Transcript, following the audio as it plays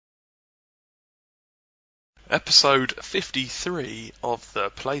Episode 53 of the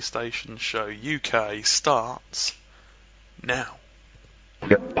PlayStation Show UK starts now.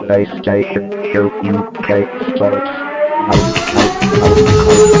 The PlayStation Show UK starts.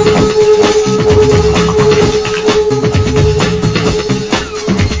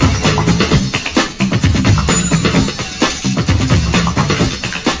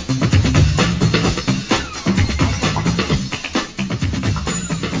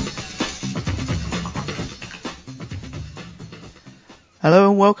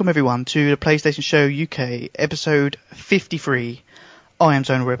 Hello and welcome everyone to the PlayStation Show UK episode 53. I am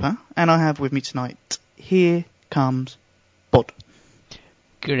Zona Ripper and I have with me tonight, here comes Bod.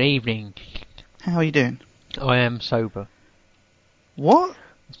 Good evening. How are you doing? I am sober. What?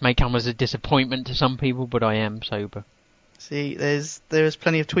 This may come as a disappointment to some people, but I am sober. See, there's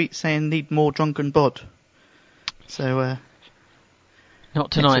plenty of tweets saying need more drunken Bod. So, Not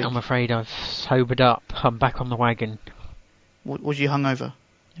tonight, I'm afraid. I've sobered up. I'm back on the wagon. Was you hungover?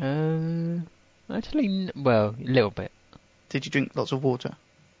 Actually, well, a little bit. Did you drink lots of water?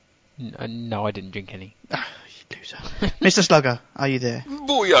 No, I didn't drink any. Ah, you loser. Mr. Slugger, are you there?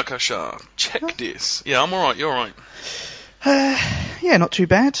 Booyakasha, check this. Yeah, I'm alright, you're alright. Yeah, not too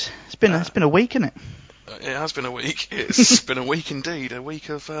bad. It's been a week, isn't it? It has been a week. It's been a week indeed. A week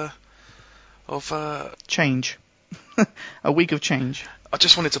of change. A week of change. I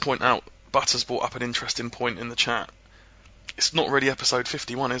just wanted to point out, Butters brought up an interesting point in the chat. It's not really episode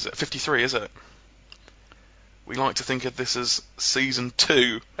 51, is it? 53, is it? We like to think of this as season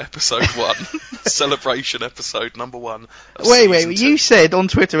 2, episode 1, celebration episode number 1. Wait, you said on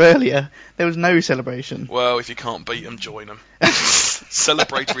Twitter earlier there was no celebration. Well, if you can't beat them, join them.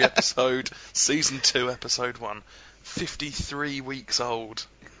 Celebratory episode, season 2, episode 1. 53 weeks old.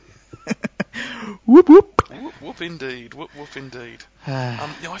 Whoop whoop. Whoop whoop indeed, whoop whoop indeed. Yeah,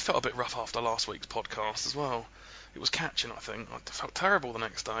 I felt a bit rough after last week's podcast as well. It was catching, I think. I felt terrible the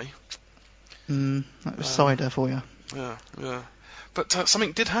next day. That was cider for you. Yeah. But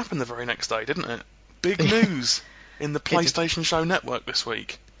something did happen the very next day, didn't it? Big news in the PlayStation Show network this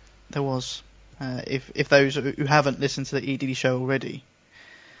week. There was. If those who haven't listened to the EDD show already,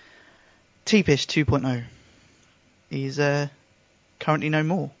 TpS 2.0 is currently no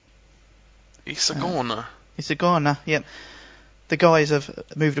more. It's a goner. It's a goner, yep. The guys have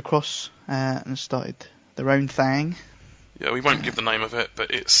moved across and started their own thing. Yeah, we won't give the name of it,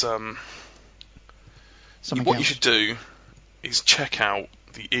 but it's what else. you should do is check out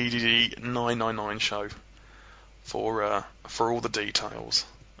the EDD 999 show for all the details.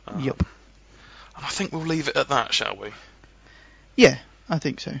 Yep. And I think we'll leave it at that, shall we? Yeah, I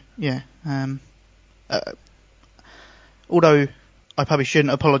think so. Yeah. Although I probably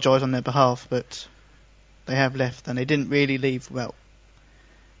shouldn't apologise on their behalf, but they have left and they didn't really leave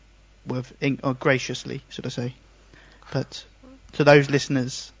graciously, should I say. But to those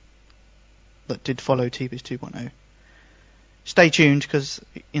listeners that did follow TpS 2.0, stay tuned because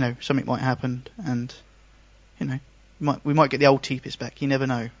something might happen, and we might get the old TpS back. You never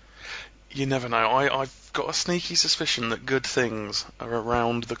know. You never know. I've got a sneaky suspicion that good things are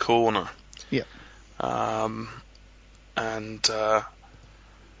around the corner. Yeah. And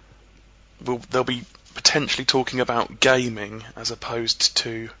they'll be potentially talking about gaming as opposed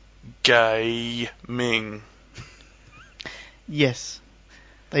to gaming. Yes,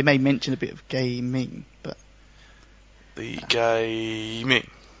 they may mention a bit of gaming, but the gaming.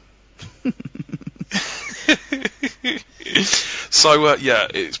 So yeah,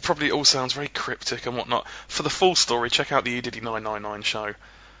 it's probably all sounds very cryptic and whatnot. For the full story, check out the EDD 999 show.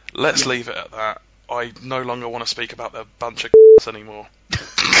 Let's leave it at that. I no longer want to speak about their bunch of anymore.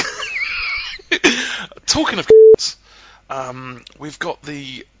 Talking of we've got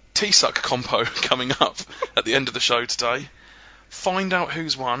the TpSUK compo coming up at the end of the show today. Find out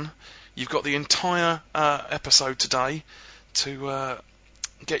who's won. You've got the entire episode today to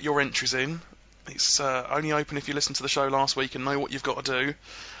get your entries in. It's only open if you listened to the show last week and know what you've got to do.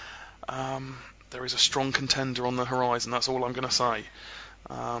 There is a strong contender on the horizon, that's all I'm going to say.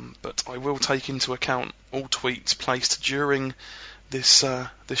 But I will take into account all tweets placed during this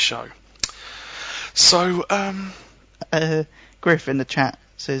show. So, Griff in the chat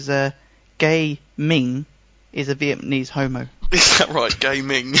says, Gay Ming is a Vietnamese homo. Is that right? Gay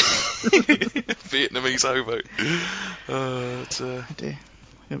Ming. Vietnamese homo. Oh dear.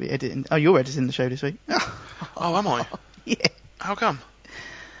 I'm going to be editing. Oh, you're editing the show this week. Oh, am I? Yeah. How come?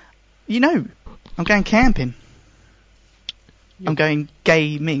 I'm going camping. I'm going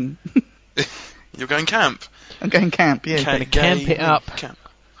gaming. You're going camp? I'm going camp, yeah. Camp it up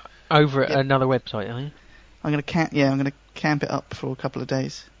over at another website, are you? I'm going to camp it up for a couple of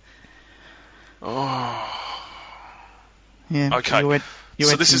days. Oh, Yeah. Okay. You're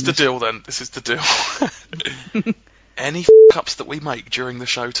So this is the editing deal then. This is the deal. Any ups that we make during the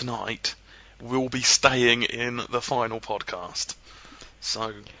show tonight will be staying in the final podcast.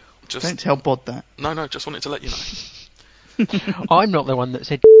 So just Don't tell Bod that. no, just wanted to let you know. I'm not the one that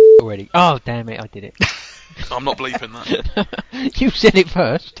said already. Oh, damn it, I did it. I'm not bleeping that. You said it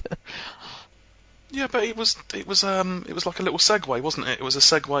first. Yeah, but it was like a little segue, wasn't it? It was a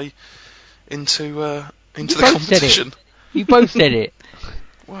segue into the both said it. competition. You both said it.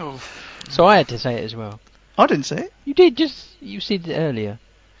 Well, So I had to say it as well. I didn't say it. You did, you said it earlier.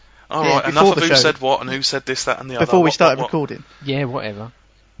 all Yeah, right. before Enough the of who show. said what and who said this, that, and the other. Before we What, started what? recording. Yeah, whatever.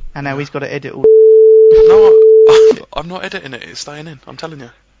 And now he's got to edit all. No, I'm not editing it. It's staying in. I'm telling you.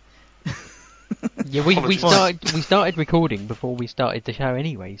 Yeah, we Apologies. started recording before we started the show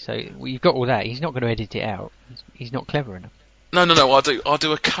anyway, so we've got all that. He's not going to edit it out. He's not clever enough. No. I'll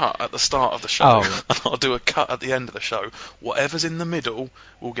do a cut at the start of the show, Oh. and I'll do a cut at the end of the show. Whatever's in the middle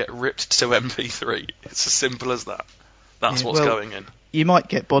will get ripped to MP3. It's as simple as that. That's Yeah, what's well- going in. You might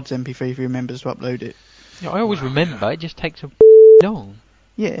get Bod's MP3 if he remembers to upload it. Yeah, I always remember. It just takes a long.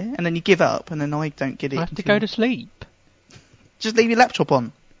 Yeah, and then you give up, and then I don't get it. I have to until- go to sleep. Just leave your laptop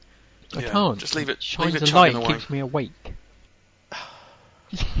on. I Yeah, can't. just leave it- Shines leave it a light, chugging away. keeps me awake.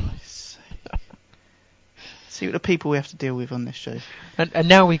 See what the people we have to deal with on this show. And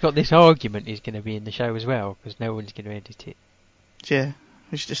now we've got this argument is going to be in the show as well, because no one's going to edit it. Yeah,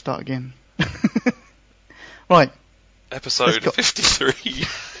 we should just start again. Right. Episode Let's go- 53.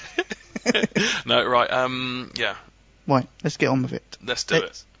 No, right. Yeah. Right, let's get on with it. Let's do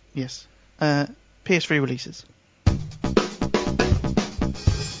it. Yes. PS3 releases.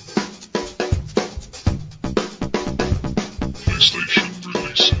 PlayStation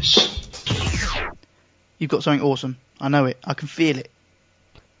releases. You've got something awesome. I know it. I can feel it.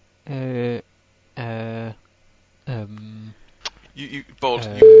 Bod, Uh, you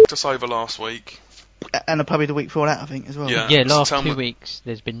fucked us over last week. And probably the week before that, I think, as well. Yeah. yeah, so last tell 2 me- weeks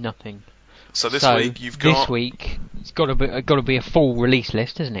there's been nothing. So this So week you've got. this week it's got to be a full release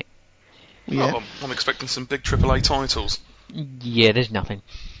list, isn't it? Yeah. Oh, I'm expecting some big AAA titles. Yeah, there's nothing.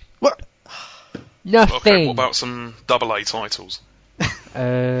 What? Nothing. Okay, what about some AA titles?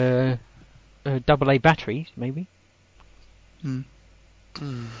 AA batteries, maybe. So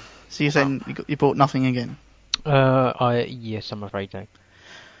you're saying you bought nothing again? Yes, I'm afraid so.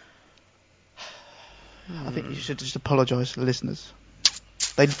 I think you should just apologise to the listeners.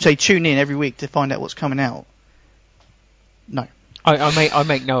 They tune in every week to find out what's coming out. No. I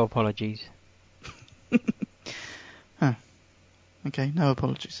make no apologies. Okay, no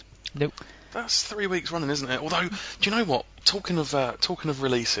apologies. Nope. That's 3 weeks running, isn't it? Although, do you know what? Talking of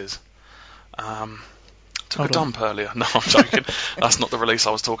releases, took Hold a dump earlier. No, I'm joking. That's not the release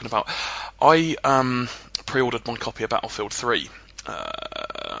I was talking about. I pre-ordered my copy of Battlefield 3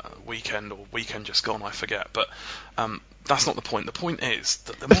 weekend just gone, I forget. But that's not the point. The point is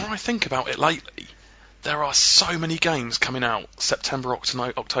that the more I think about it lately, there are so many games coming out September,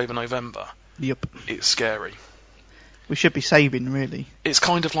 October, November. Yep. It's scary. We should be saving, really. It's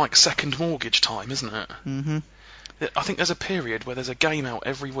kind of like second mortgage time, isn't it? Mm-hmm. I think there's a period where there's a game out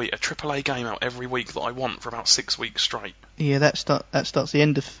every week, a AAA game out every week that I want for about 6 weeks straight. Yeah, that starts the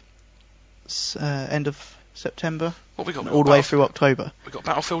end of September, What we got? all the way through October. We've got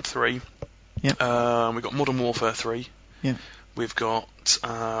Battlefield 3. Yep. We've got Modern Warfare 3. Yeah. We've got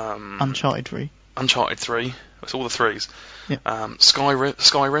Uncharted 3. Uncharted 3. That's all the threes. Yep.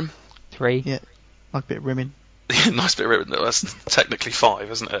 Skyrim. 3. Yeah. Like a bit of rimming. Nice bit of ribbon. That's technically 5,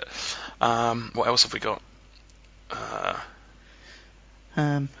 isn't it? What else have we got?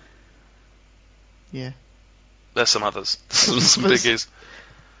 Yeah. There's some others. Some There's- biggies.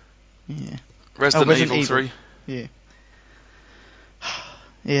 Yeah. Resident Resident Evil Evil. 3. Yeah.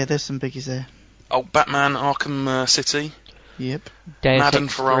 Yeah, there's some biggies there. Oh, Batman Arkham City. Yep. Deus Madden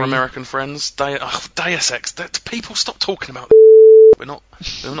Ex for our 3. American friends. Deus Ex. People stop talking about. We're not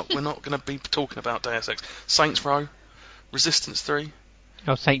going to be talking about Deus Ex. Saints Row, Resistance 3.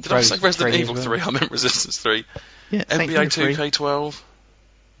 Oh, Saints Did I Row say Resident 3 Evil as well. 3? I meant Resistance 3. Yeah. Saints NBA Row 3, 2K12.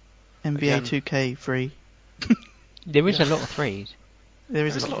 NBA again. 2K 3. There is a lot of threes. There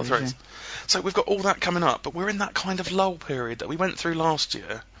is There's a lot of threads. So we've got all that coming up, but we're in that kind of lull period that we went through last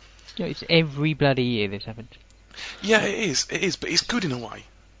year. Yeah, it's every bloody year this happens. Yeah, it is, but it's good in a way.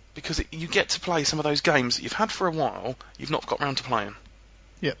 Because you get to play some of those games that you've had for a while, you've not got round to playing.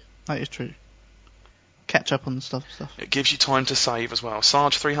 Yep, that is true. Catch up on the stuff. It gives you time to save as well.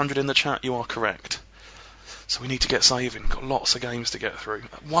 Sarge 300 in the chat, you are correct. So we need to get saving. Got lots of games to get through.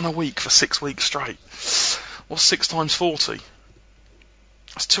 One a week for 6 weeks straight. What's 6 times 40?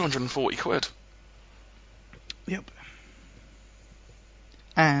 That's 240 quid. Yep.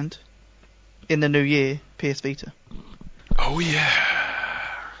 And in the new year, PS Vita. Oh yeah.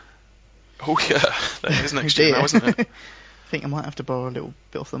 Oh yeah. That is next Oh, year dear. now, isn't it? I think I might have to borrow a little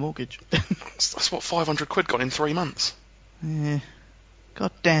bit off the mortgage. That's what, 500 quid gone in 3 months. Yeah.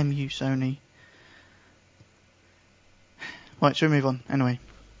 God damn you, Sony. Right, shall we move on? Anyway.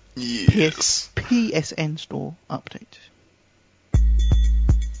 Yes. PSN Store update.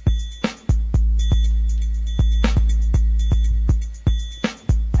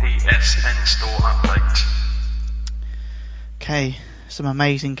 PSN Store update. Okay, some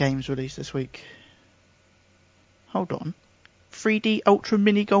amazing games released this week. Hold on. 3D Ultra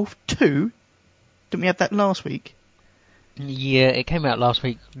Mini Golf 2? Didn't we have that last week? Yeah, it came out last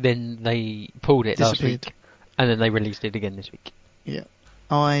week, then they pulled it last Disappeared. week, and then they released it again this week. Yeah.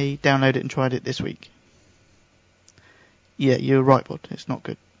 I downloaded it and tried it this week. Yeah, you're right, Bod. It's not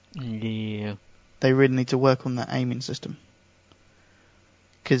good. Yeah. They really need to work on that aiming system.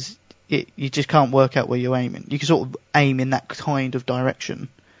 Because you just can't work out where you're aiming. You can sort of aim in that kind of direction,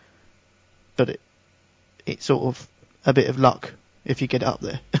 but it's sort of a bit of luck if you get it up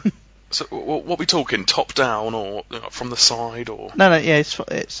there. So what we talking? Top down or from the side or? No, yeah, it's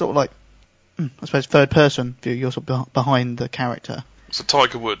sort of like, I suppose, third person view. You're sort of behind the character. So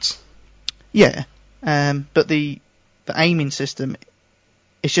Tiger Woods. Yeah, but the aiming system,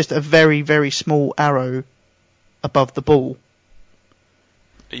 it's just a very, very small arrow above the ball.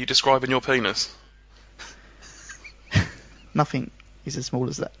 Are you describing your penis? Nothing is as small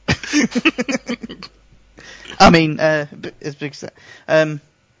as that. I mean, as big as that.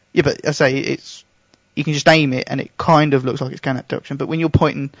 Yeah, but I say you can just aim it and it kind of looks like it's going that direction. But when you're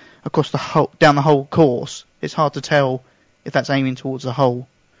pointing across down the whole course, it's hard to tell if that's aiming towards the hole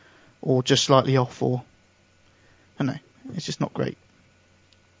or just slightly off, or I don't know. It's just not great.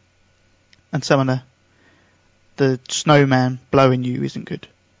 And some of the snowman blowing you isn't good.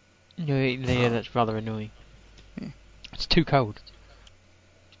 Yeah, that's rather annoying. Yeah. It's too cold.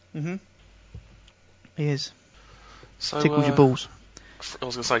 Mhm. It is. So, Tickles your balls. I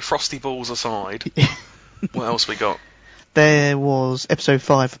was going to say, frosty balls aside, what else we got? There was episode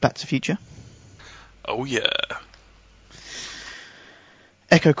 5 of Back to the Future. Oh yeah.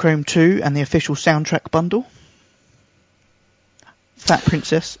 Echo Chrome 2 and the official soundtrack bundle. Fat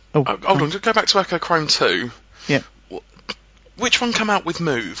Princess. Oh, hold on, just go back to Echo Chrome 2. Yeah. Which one came out with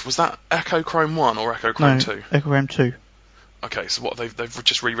Move? Was that Echo Chrome 1 or Echo Chrome 2? Echo Chrome 2. Okay, so what, they've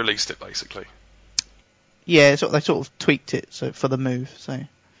just re-released it, basically. Yeah, they sort of tweaked it for the Move. So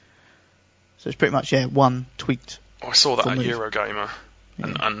it's pretty much, one tweaked. I saw that for at Move. Eurogamer,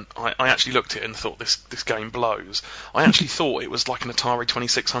 Yeah. and I actually looked at it and thought, this game blows. I actually thought it was like an Atari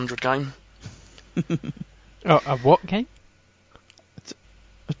 2600 game. A what game?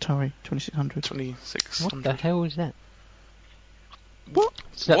 Atari 2600. 2600. What the hell is that? What?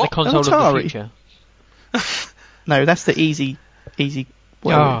 Is that What? the console of Atari? the future? No, that's the easy. Whatever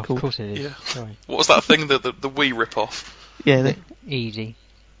it's Of called. course it is. Yeah. Sorry. What was that thing, the Wii rip-off? Yeah, the Easy.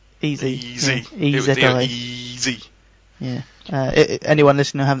 easy. Easy. Yeah, It was EZI. easy. Yeah. Anyone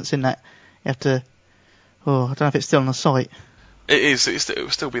listening who haven't seen that, you have to. Oh, I don't know if it's still on the site. It is. It will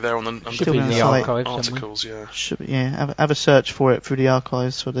still be there on the Should be on the site. archive somewhere. articles. Yeah. Should be, have a search for it through the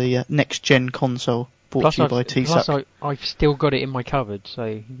archives for the next gen console brought to you by TpSUK. I've still got it in my cupboard,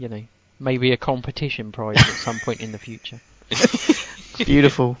 so maybe a competition prize at some point in the future.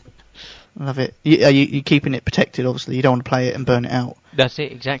 Beautiful. Love it. You're keeping it protected, obviously. You don't want to play it and burn it out. That's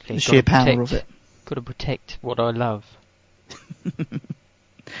it, exactly. The sheer power of it. Got to protect what I love.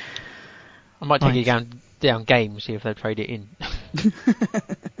 I might take Right. it down game, see if they trade it in.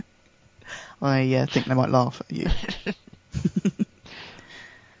 I think they might laugh at you.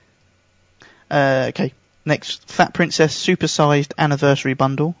 Okay, next, Fat Princess Supersized Anniversary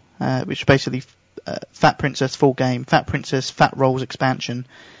Bundle, which is basically Fat Princess full game, Fat Princess Fat Rolls expansion,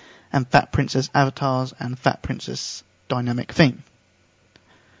 and Fat Princess avatars and Fat Princess dynamic theme.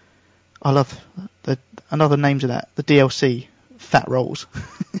 I love another names of that, the DLC, Fat Rolls.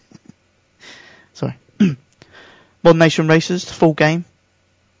 Sorry. Modern Nation Racers, full game.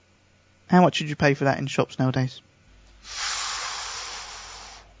 How much would you pay for that in shops nowadays?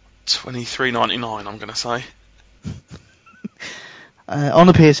 $23.99, I'm going to say. On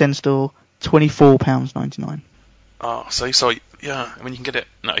the PSN store, £24.99. Oh, so yeah. I mean, you can get it.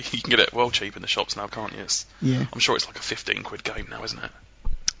 No, you can get it well cheap in the shops now, can't you? Yeah. I'm sure it's like a 15 quid game now, isn't it?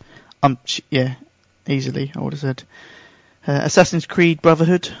 Yeah, easily, I would have said. Assassin's Creed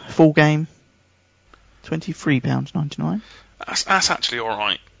Brotherhood, full game, £23.99. That's actually all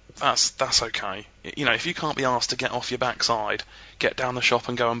right. That's okay. If you can't be asked to get off your backside, get down the shop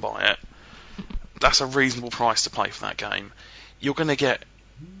and go and buy it, that's a reasonable price to pay for that game. You're going to get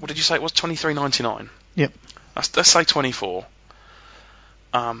What did you say it was? $23.99. Yep. Let's say 24.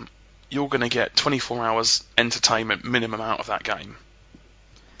 You're going to get 24 hours entertainment minimum out of that game.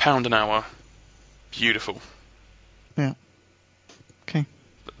 £1 an hour. Beautiful. Yeah. Okay.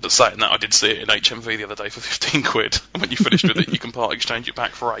 But saying that, I did see it in HMV the other day for 15 quid. And when you finished with it, you can part exchange it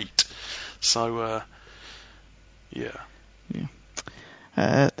back for 8. So, yeah.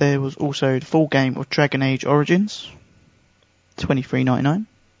 There was also the full game of Dragon Age Origins, $23.99. Do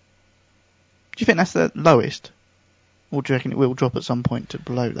you think that's the lowest? Or do you reckon it will drop at some point to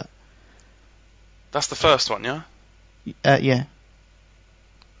below that? That's the first one, yeah? Yeah.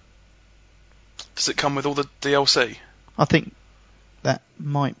 Does it come with all the DLC? I think that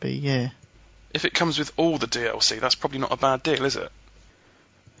might be, yeah. If it comes with all the DLC, that's probably not a bad deal, is it?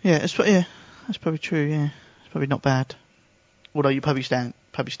 Yeah, that's probably true, yeah. It's probably not bad. Although you probably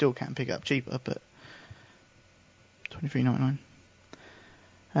still can pick it up cheaper, but $23.99.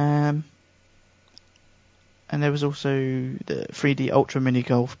 And there was also the 3D Ultra Mini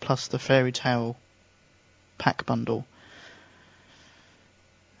Golf plus the Fairy Tale pack bundle.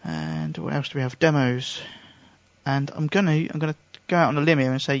 And what else do we have? Demos. And I'm gonna go out on a limb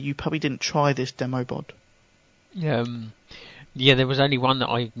here and say you probably didn't try this demo bod. Yeah, there was only one that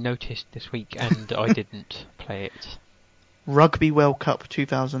I noticed this week, and I didn't play it. Rugby World Cup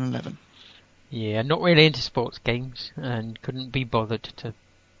 2011. Yeah, not really into sports games, and couldn't be bothered to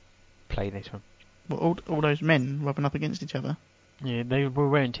play this one. Well, all those men rubbing up against each other. Yeah, they were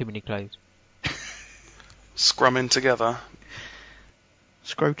wearing too many clothes. Scrumming together.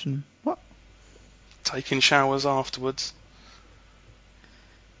 Scrotum. What? Taking showers afterwards.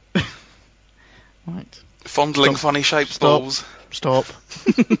 Right. Fondling funny shaped balls. Stop.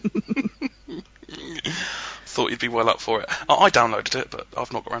 Thought you'd be well up for it. I downloaded it, but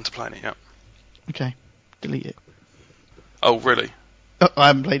I've not got around to playing it yet. Okay. Delete it. Oh, really? Oh, I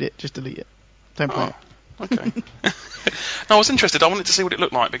haven't played it. Just delete it. Don't play it. Okay. No, I was interested. I wanted to see what it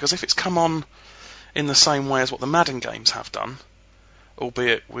looked like, because if it's come on in the same way as what the Madden games have done,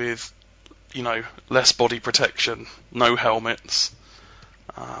 albeit with, less body protection, no helmets,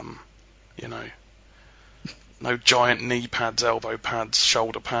 no giant knee pads, elbow pads,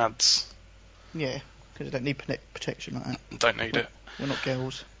 shoulder pads. Yeah, because you don't need protection like that. Don't need it. We're not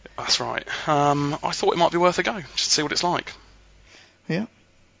girls. That's right. I thought it might be worth a go, just to see what it's like. Yeah.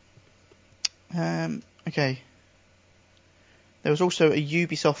 Okay. There was also a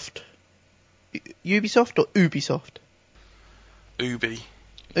Ubisoft or Ubisoft? Ubi.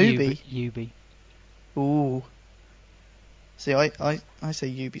 Ubi. Ooh. See, I say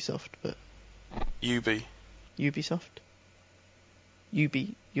Ubisoft, but Ubi. Ubisoft. You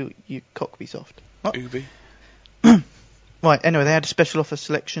Cockbysoft. What? Ubi. Right. Anyway, they had a special offer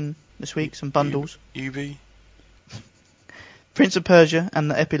selection this week. Some bundles. Ubi. Prince of Persia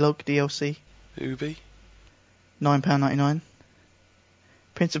and the Epilogue DLC. Ubi. £9.99.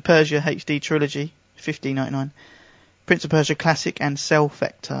 Prince of Persia HD Trilogy, $15.99. Prince of Persia Classic and Cell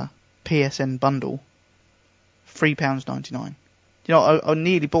Vector PSN Bundle, £3.99. You know, I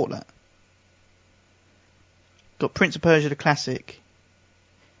nearly bought that. Got Prince of Persia the Classic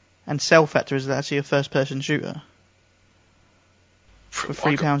and Cell Vector is actually a first-person shooter for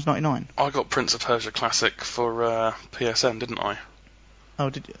 £3.99. I got Prince of Persia Classic for PSN, didn't I? Oh,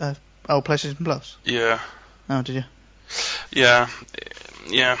 did you? PlayStation Plus? Yeah. Oh, did you?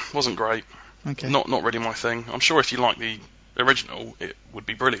 Yeah, wasn't great. Okay. Not really my thing. I'm sure if you like the original, it would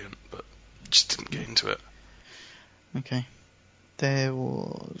be brilliant, but just didn't get into it. Okay. There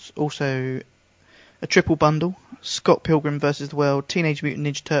was also a triple bundle: Scott Pilgrim vs. the World, Teenage Mutant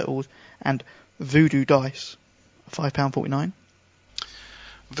Ninja Turtles, and Voodoo Dice, £5.49.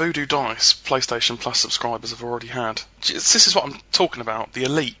 Voodoo Dice, PlayStation Plus subscribers have already had. This is what I'm talking about. The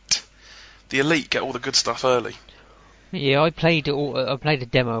Elite. The Elite get all the good stuff early. Yeah, I played a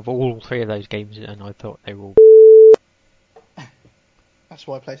demo of all 3 of those games, and I thought they were all. That's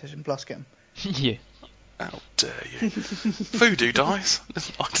why PlayStation Plus get them. Yeah. How dare you? Voodoo Dice?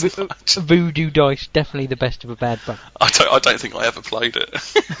 Voodoo Dice, definitely the best of a bad bunch. I don't think I ever played it.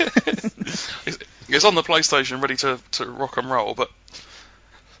 It's on the PlayStation ready to rock and roll, but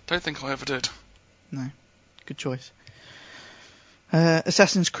don't think I ever did. No. Good choice.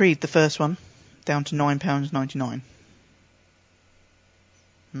 Assassin's Creed, the first one, down to £9.99.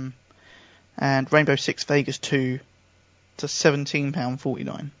 And Rainbow Six Vegas 2 to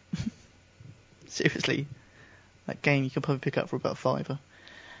 £17.49. Seriously, that game you can probably pick up for about £5.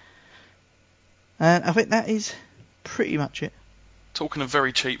 And I think that is pretty much it. Talking of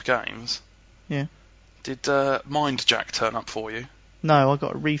very cheap games, Yeah. did Mind Jack turn up for you? No, I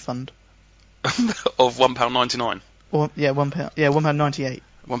got a refund. Of £1.99. Or £1. Yeah, £1.98.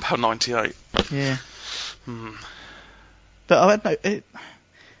 £1.98. Yeah. Hmm. But I've had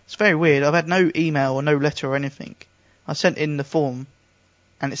it's very weird. I've had no email or no letter or anything. I sent in the form,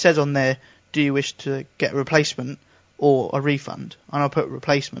 and it says on there, do you wish to get a replacement or a refund? And I put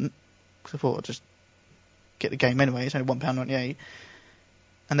replacement, because I thought I'd just get the game anyway. It's only £1.98.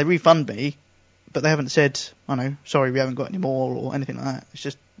 And they refund me, but they haven't said, sorry, we haven't got any more or anything like that. It's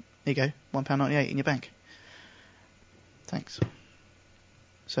just, here you go, £1.98 in your bank. Thanks.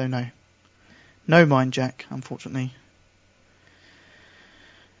 So no. No Mind Jack, unfortunately.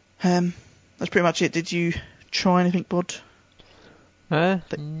 That's pretty much it. Did you try anything, Bod? No.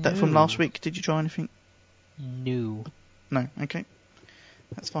 That from last week, did you try anything? No. No, okay.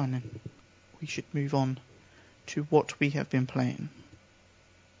 That's fine then. We should move on to what we have been playing.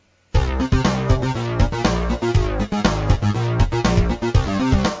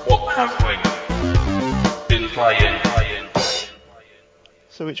 What have we been playing?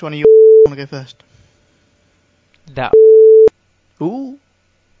 So which one of you want to go first? That. Ooh.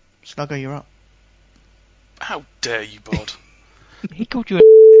 Sluggo, you're up. How dare you, Bod? He called you a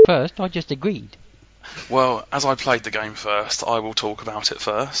first. I just agreed. Well, as I played the game first, I will talk about it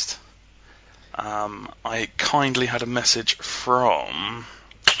first. I kindly had a message from...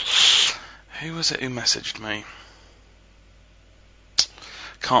 Who was it who messaged me?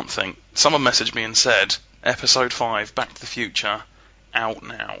 Can't think. Someone messaged me and said, Episode 5, Back to the Future, out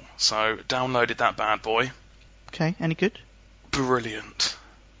now. So, downloaded that bad boy. Okay, any good? Brilliant.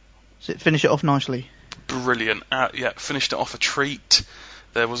 Does it finish it off nicely? Brilliant. Yeah, finished it off a treat.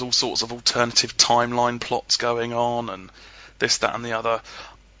 There was all sorts of alternative timeline plots going on and this, that and the other.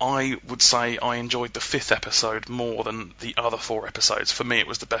 I would say I enjoyed the 5th episode more than the other 4 episodes. For me, it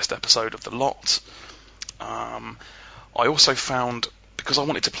was the best episode of the lot. I also found, because I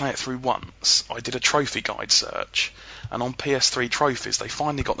wanted to play it through once, I did a trophy guide search, and on PS3 trophies, they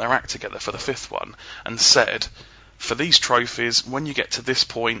finally got their act together for the 5th one and said, for these trophies, when you get to this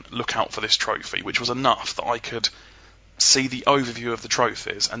point, look out for this trophy, which was enough that I could see the overview of the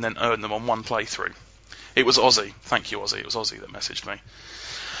trophies and then earn them on one playthrough. It was Aussie. Thank you, Aussie. It was Aussie that messaged me.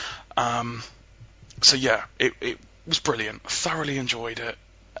 So yeah, it was brilliant. Thoroughly enjoyed it.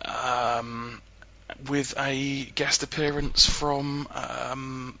 With a guest appearance from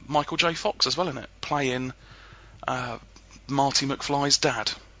Michael J. Fox as well in it, playing Marty McFly's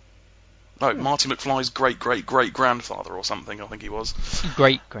dad. No, Marty McFly's great-great-great-grandfather or something, I think he was.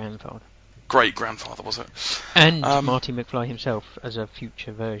 Great-grandfather. Great-grandfather, was it? And Marty McFly himself as a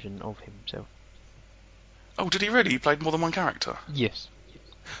future version of himself. Oh, did he really? He played more than one character? Yes.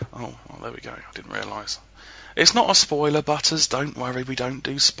 Oh, well, there we go. I didn't realise. It's not a spoiler, Butters. Don't worry, we don't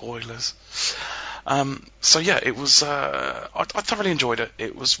do spoilers. So yeah, it was. I thoroughly enjoyed it.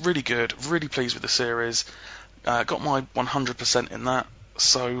 It was really good. Really pleased with the series. Got my 100% in that.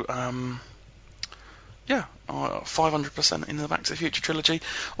 So yeah, 500% in the Back to the Future trilogy.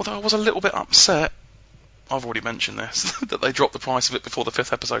 Although I was a little bit upset. I've already mentioned this that they dropped the price of it before the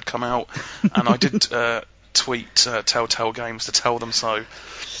 5th episode come out, and I did tweet Telltale Games to tell them so.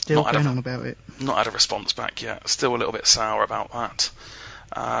 Still going on about it. Not had a response back yet. Still a little bit sour about that.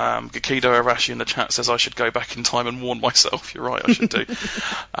 Gakido Arashi in the chat says I should go back in time and warn myself. You're right, I should do.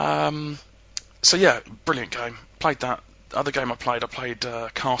 So yeah, brilliant game. Played that. Other game I played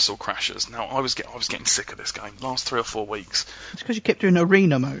Castle Crashers. Now I was getting sick of this game. Last 3 or 4 weeks. It's because you kept doing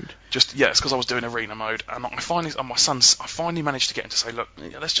arena mode. It's because I was doing arena mode, and I finally managed to get him to say, look,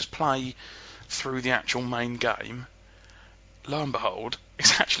 let's just play through the actual main game. Lo and behold,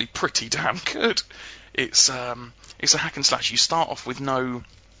 it's actually pretty damn good. It's a hack and slash. You start off with no.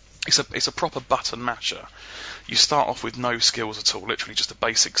 It's a proper button masher. You start off with no skills at all, literally just a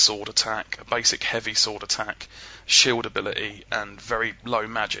basic sword attack, a basic heavy sword attack, shield ability, and very low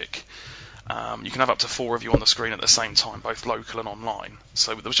magic. You can have up to 4 of you on the screen at the same time, both local and online.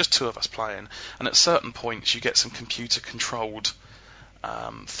 So there was just 2 of us playing, and at certain points you get some computer-controlled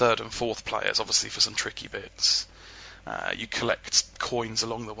 3rd and 4th players, obviously for some tricky bits. You collect coins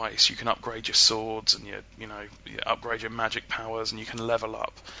along the way, so you can upgrade your swords and you upgrade your magic powers, and you can level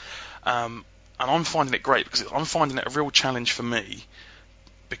up. And I'm finding it great because I'm finding it a real challenge for me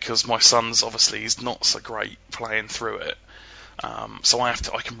because my son's obviously is not so great playing through it. So I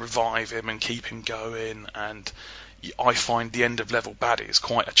can revive him and keep him going, and I find the end of level baddies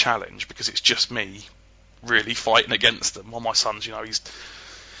quite a challenge because it's just me really fighting against them. While my son's,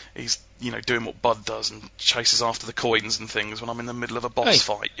 he's doing what Bud does and chases after the coins and things when I'm in the middle of a boss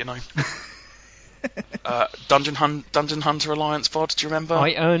fight, Dungeon Hunter Alliance, Bud, do you remember?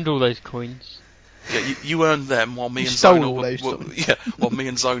 I earned all those coins. Yeah, you earned them while me You and stole Zonal all were, those were times. yeah, while me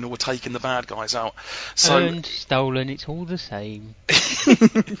and Zonal were taking the bad guys out. So Earned, stolen, it's all the same.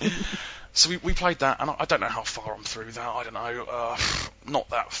 so we played that, and I don't know how far I'm through that. I don't know,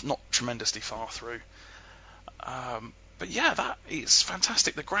 not tremendously far through. But yeah, that is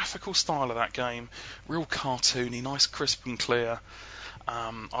fantastic. The graphical style of that game, real cartoony, nice, crisp and clear.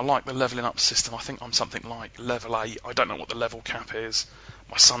 I like the leveling up system. I think I'm something like level 8. I don't know what the level cap is.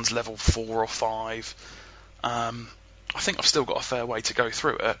 My son's level 4 or 5. I think I've still got a fair way to go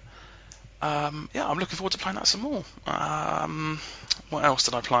through it. Yeah, I'm looking forward to playing that some more. What else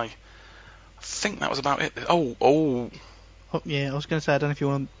did I play? I think that was about it. Oh, Oh, yeah, I was going to say, I don't know if you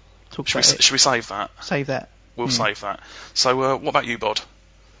want to talk about it. should we save that? Save that. We'll save that. So, what about you, Bod?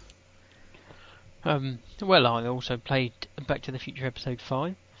 Well, I also played Back to the Future Episode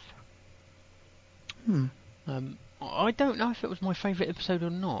 5. I don't know if it was my favourite episode or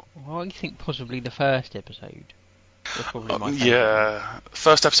not. I think possibly the first episode was probably my favourite. Yeah,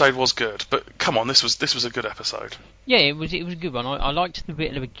 first episode was good, but come on, this was a good episode. Yeah, it was a good one. I liked the bit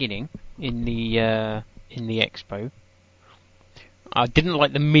at the beginning in the expo. I didn't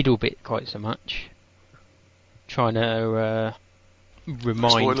like the middle bit quite so much. Trying to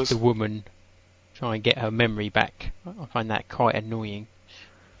remind Spoilers. the woman, try and get her memory back. I find that quite annoying.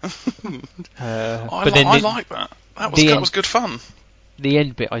 I like that. That was good fun. The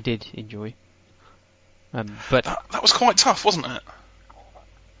end bit I did enjoy. But That was quite tough, wasn't it?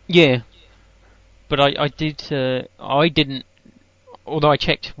 yeah, but I didn't. Although I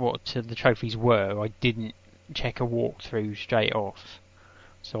checked what the trophies were, I didn't check a walkthrough straight off.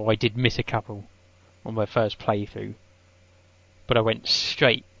 So I did miss a couple on my first playthrough. But I went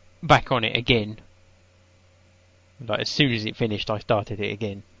straight back on it again. Like as soon as it finished, I started it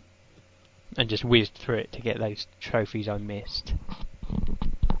again. And just whizzed through it to get those trophies I missed.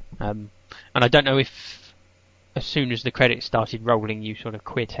 And I don't know if as soon as the credits started rolling you sort of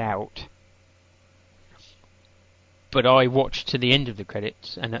quit out. But I watched to the end of the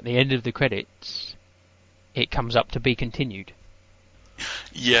credits, and at the end of the credits it comes up to be continued.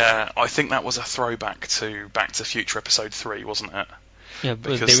 Yeah, I think that was a throwback to Back to Future Episode 3, wasn't it? Yeah,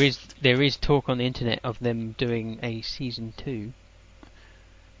 but Because there is talk on the internet of them doing a season 2.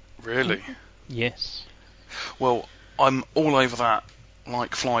 Really? Yes. Well, I'm all over that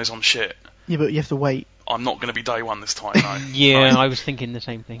like flies on shit. Yeah, but you have to wait. I'm not going to be day one this time, though. Yeah, I was thinking the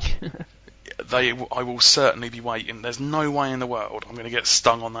same thing. I will certainly be waiting. There's no way in the world I'm going to get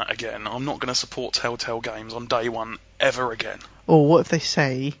stung on that again. I'm not going to support Telltale Games on day one ever again. Or what if they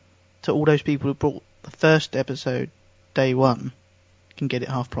say to all those people who bought the first episode day one, can get it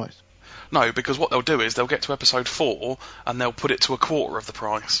half price? No, because what they'll do is they'll get to episode 4 and they'll put it to a quarter of the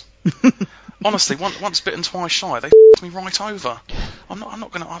price. Honestly, once bitten, twice shy. They me right over. I'm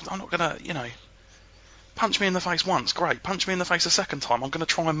not gonna, you know. Punch me in the face once, great. Punch me in the face a second time, I'm gonna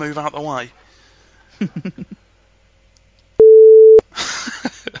try and move out the way.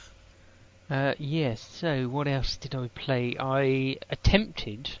 Yes, so what else did I play? I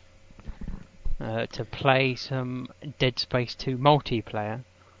attempted to play some Dead Space 2 multiplayer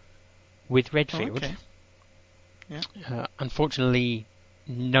with Redfield. okay. Yeah. Unfortunately,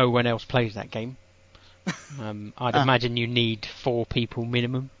 no one else plays that game. I'd imagine you need 4 people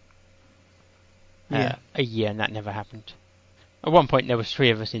minimum. Yeah. And that never happened. At one point there was 3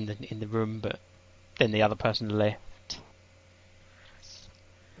 of us in the room, but then the other person left.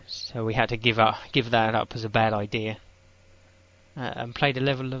 So we had to give that up as a bad idea, and played a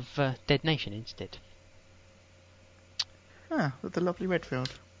level of Dead Nation instead. With the lovely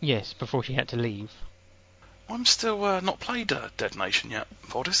Redfield. Yes, before she had to leave. I'm still not played Dead Nation yet.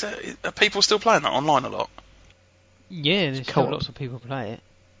 Bod, are people still playing that online a lot? Yeah, there's still co-op. lots of people play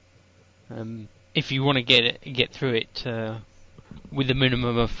it. If you want to get through it with a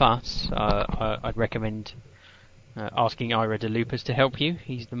minimum of fuss, I'd recommend asking Ira DeLupas to help you.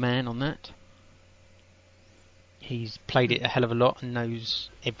 He's the man on that. He's played it a hell of a lot and knows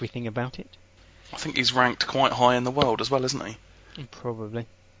everything about it. I think he's ranked quite high in the world as well, isn't he? Probably.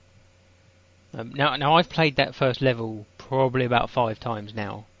 Now I've played that first level probably about 5 times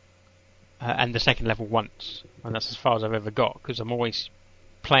now, and the second level once, and that's as far as I've ever got, because I'm always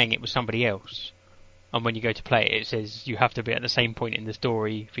playing it with somebody else, and when you go to play it, it says you have to be at the same point in the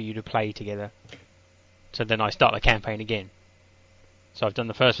story for you to play together. So then I start the campaign again. So I've done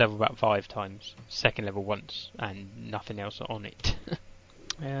the first level about 5 times, second level once, and nothing else on it.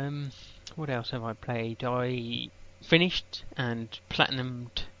 What else have I played? I finished and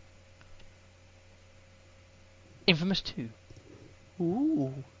platinumed Infamous 2.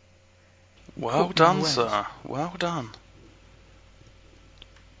 Ooh. Well Put me done, away. sir. Well done.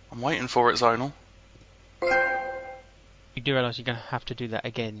 I'm waiting for it, Zonal. You do realise you're going to have to do that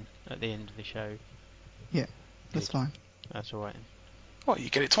again at the end of the show. Yeah, that's Good. fine. That's alright. Well, you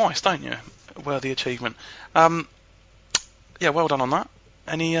get it twice, don't you? Worthy achievement. Yeah, well done on that.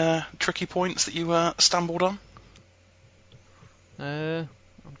 Any tricky points that you stumbled on? I'm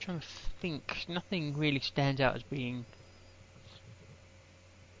trying to think. Nothing really stands out as being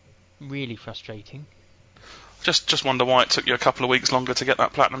really frustrating. Just wonder why it took you a couple of weeks longer to get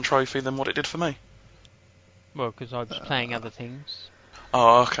that platinum trophy than what it did for me. Well, because I was playing other things.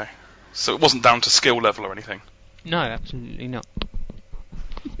 Oh, okay. So it wasn't down to skill level or anything. No, absolutely not.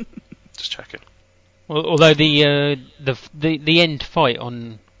 Just checking. Well, although the end fight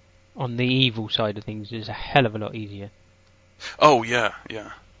on the evil side of things is a hell of a lot easier. Oh yeah.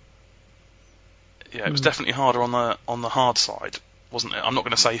 Yeah, it was definitely harder on the hard side, wasn't it? I'm not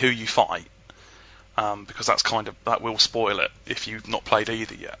going to say who you fight, because that will spoil it if you've not played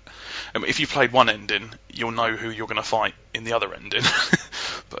either yet. If you've played one ending, you'll know who you're going to fight in the other ending.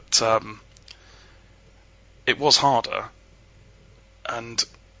 But it was harder. And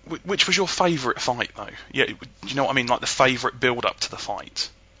which was your favourite fight though? Yeah, do you know what I mean? Like the favourite build up to the fight.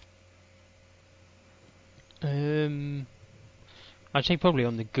 I'd say probably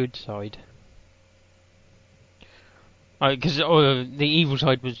on the good side. Because the evil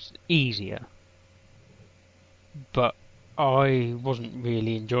side was easier. But I wasn't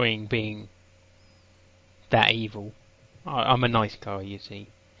really enjoying being that evil. I'm a nice guy, you see.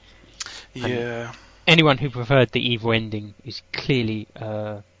 Yeah. Anyone who preferred the evil ending is clearly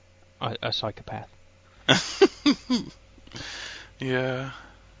a psychopath. Yeah.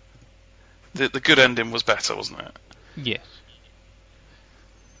 The good ending was better, wasn't it? Yes.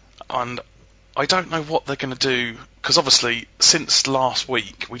 And I don't know what they're going to do, because obviously since last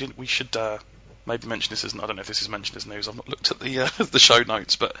week we should maybe mention this. I don't know if this is mentioned as news. I've not looked at the the show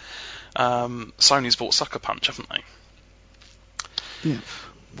notes, but Sony's bought Sucker Punch, haven't they? Yeah.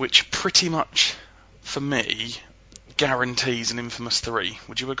 Which pretty much, for me, guarantees an Infamous 3.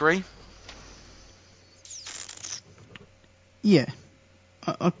 Would you agree? Yeah,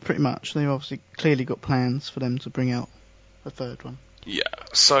 I pretty much. They've obviously clearly got plans for them to bring out a third one. Yeah.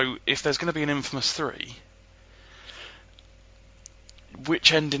 So if there's going to be an Infamous 3,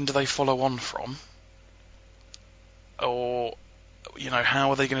 which ending do they follow on from? Or, how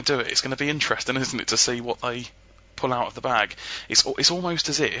are they going to do it? It's going to be interesting, isn't it, to see what they pull out of the bag. It's almost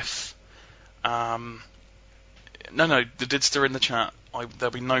as if... No, the Didster in the chat,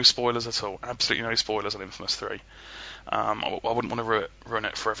 there'll be no spoilers at all. Absolutely no spoilers on Infamous 3. I wouldn't want to ruin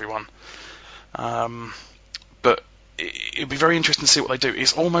it for everyone. But it'd be very interesting to see what they do.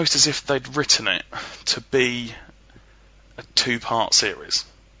 It's almost as if they'd written it to be a 2-part series,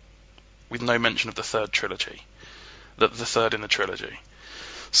 with no mention of the third trilogy. The third in the trilogy.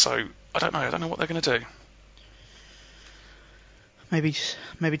 So, I don't know what they're going to do.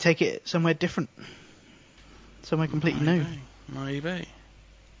 Maybe take it somewhere different. Somewhere completely new. Maybe.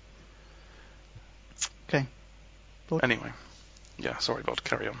 Okay. Bod? Anyway. Yeah, sorry, Bod,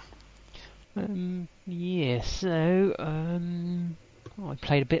 carry on. Yeah, so, I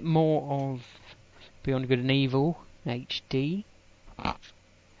played a bit more of Beyond Good and Evil HD.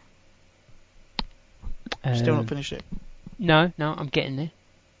 Still not finished it? No, I'm getting there.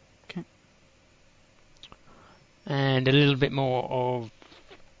 Okay. And a little bit more of...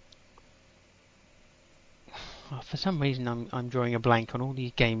 for some reason I'm drawing a blank on all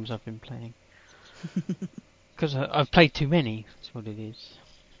these games I've been playing. Because I've played too many, that's what it is.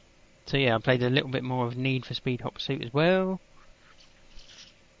 So yeah, I played a little bit more of Need for Speed Hot Pursuit as well.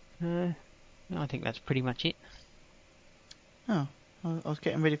 I think that's pretty much it. Oh, I was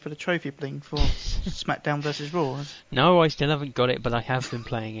getting ready for the trophy bling for SmackDown vs Raw. No, I still haven't got it, but I have been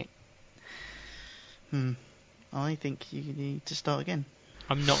playing it. I think you need to start again.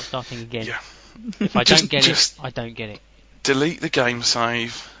 I'm not starting again. Yeah. If I don't get it, I don't get it. Delete the game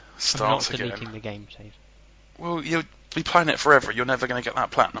save, I'm start not again. deleting the game save. Well, you'll be playing it forever. You're never going to get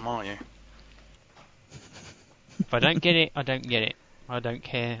that platinum, are you? If I don't get it, I don't get it. I don't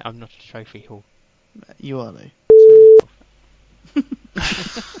care. I'm not a trophy hall. You are though.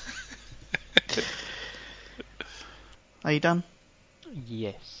 So. Are you done?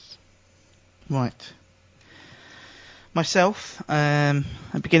 Yes. Right. Myself, at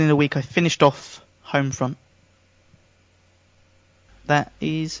the beginning of the week I finished off Homefront. That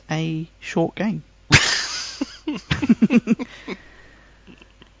is a short game.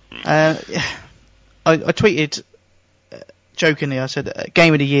 I tweeted jokingly, I said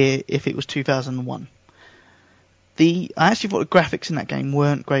game of the year if it was 2001. I actually thought the graphics in that game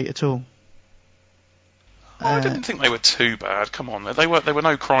weren't great at all. I didn't think they were too bad. Come on, they were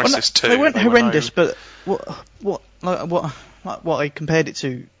no Crisis 2. They weren't were horrendous, no- but what I compared it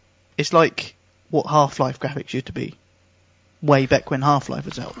to, it's like what Half-Life graphics used to be, way back when Half-Life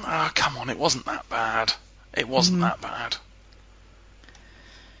was out. Ah, come on, it wasn't that bad. It wasn't that bad.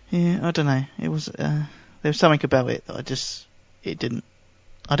 Yeah, I don't know. It was there was something about it that I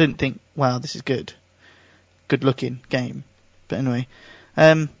didn't think, wow, this is good looking game. But anyway,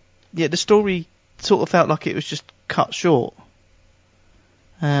 yeah, the story sort of felt like it was just cut short.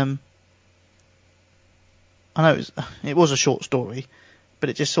 I know it was a short story, but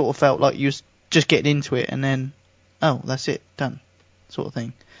it just sort of felt like you was just getting into it and then, oh, that's it, done, sort of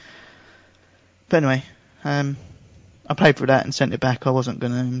thing. But anyway, I played through that and sent it back. I wasn't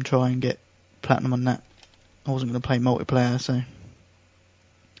going to try and get platinum on that. I wasn't going to play multiplayer, so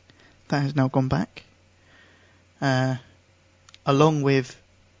that has now gone back. Along with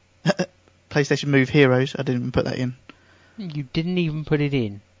PlayStation Move Heroes, I didn't even put that in. You didn't even put it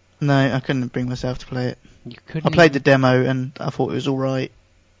in. No, I couldn't bring myself to play it. You couldn't. I played the demo and I thought it was alright,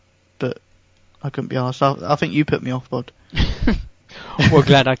 but I couldn't be arsed. I think you put me off, Bod. Well,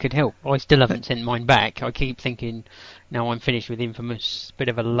 glad I could help. I still haven't sent mine back. I keep thinking, now I'm finished with Infamous, bit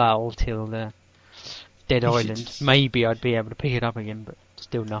of a lull till the Dead Island. Maybe I'd be able to pick it up again, but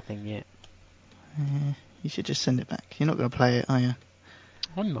still nothing yet. You should just send it back. You're not going to play it, are you?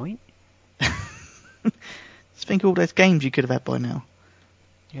 I might. Just think of all those games you could have had by now.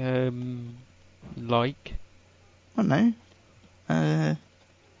 Like? I don't know.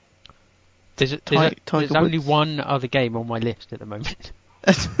 There's Tiger only Woods? one other game on my list at the moment.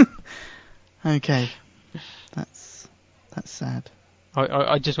 Okay. That's sad.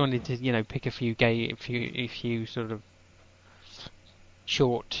 I just wanted to, pick a few sort of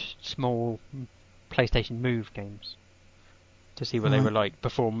short, small PlayStation Move games to see what they were like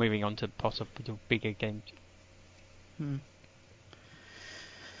before moving on to possibly bigger games. No.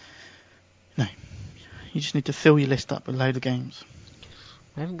 You just need to fill your list up with a load of games.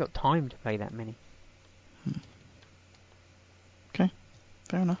 I haven't got time to play that many. Okay.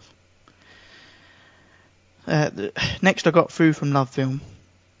 Fair enough. Next I got through from Love Film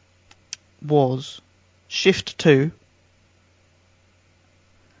was Shift 2.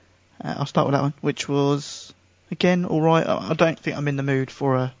 I'll start with that one, which was, again, alright. I don't think I'm in the mood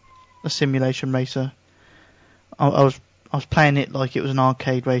for a simulation racer. I was playing it like it was an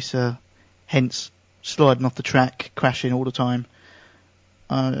arcade racer, hence sliding off the track, crashing all the time.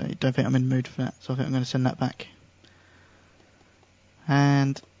 I don't think I'm in the mood for that, so I think I'm going to send that back.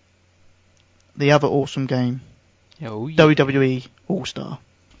 And the other awesome game, WWE All-Star.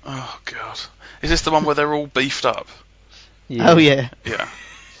 Oh, God. Is this the one where they're all beefed up? Yeah. Oh, yeah. Yeah.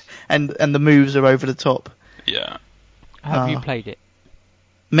 And the moves are over the top. Yeah. Have you played it?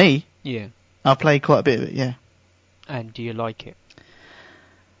 Me? Yeah. I've played quite a bit of it, yeah. And do you like it?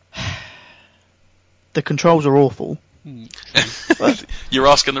 The controls are awful. You're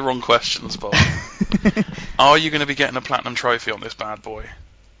asking the wrong questions, Bob. Are you going to be getting a platinum trophy on this bad boy?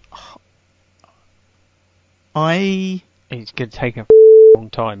 It's going to take a long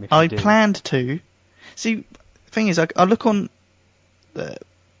time if you do. I planned to. See, the thing is, I look on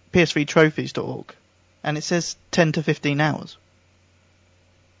PS3trophies.org and it says 10 to 15 hours.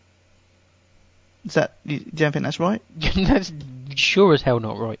 Do you don't think that's right? That's sure as hell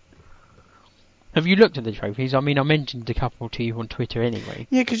not right. Have you looked at the trophies? I mean, I mentioned a couple to you on Twitter anyway.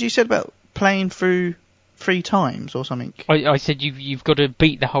 Yeah, because you said about playing through 3 times or something. I said you've got to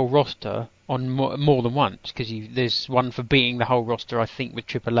beat the whole roster on more than once, because there's one for beating the whole roster, I think, with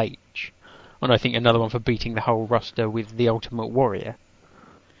Triple H, and I think another one for beating the whole roster with the Ultimate Warrior.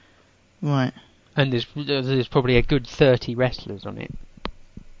 Right. And there's probably a good 30 wrestlers on it.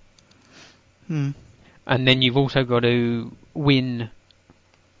 And then you've also got to win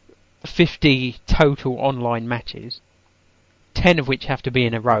 50 total online matches, 10 of which have to be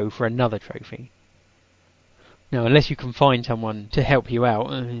in a row for another trophy. Now, unless you can find someone to help you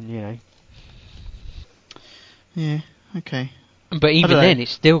out, Yeah, okay. But even then,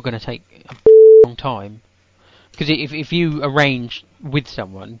 it's still going to take a long time. Because if you arrange with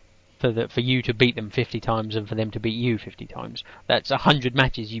someone for you to beat them 50 times and for them to beat you 50 times, that's 100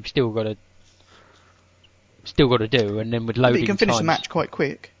 matches you've still got to do, and then with loading times... But you can finish the match quite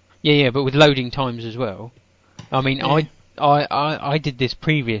quick. Yeah, but with loading times as well. I mean, Yeah. I did this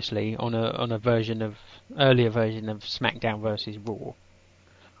previously on a earlier version of SmackDown vs Raw,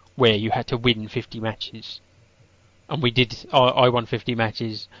 where you had to win 50 matches, and we did. I won 50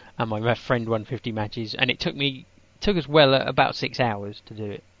 matches, and my friend won 50 matches, and it took us well about 6 hours to do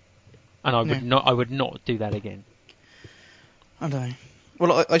it, and I would not do that again. I don't know.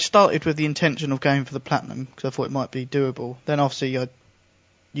 Well, I started with the intention of going for the platinum because I thought it might be doable. Then obviously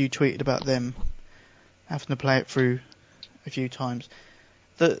you tweeted about them having to play it through a few times.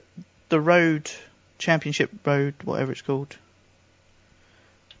 The road championship road, whatever it's called.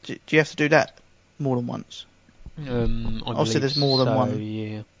 Do you have to do that more than once? Obviously, there's more than one.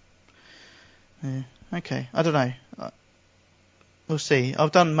 Yeah. Yeah. Okay. I don't know. We'll see.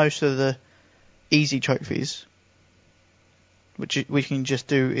 I've done most of the easy trophies, which we can just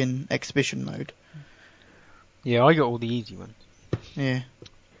do in exhibition mode. Yeah, I got all the easy ones. Yeah.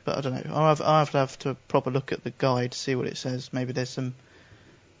 But I don't know. I'll have to proper look at the guide, see what it says. Maybe there's some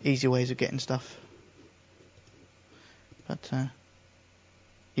easy ways of getting stuff. But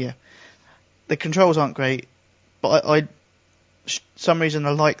yeah, the controls aren't great. But I some reason I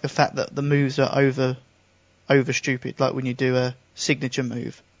like the fact that the moves are over stupid. Like when you do a signature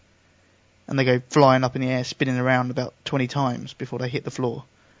move, and they go flying up in the air, spinning around about 20 times before they hit the floor.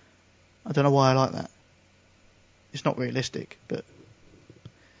 I don't know why I like that. It's not realistic, but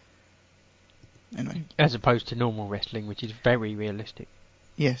anyway. As opposed to normal wrestling, which is very realistic.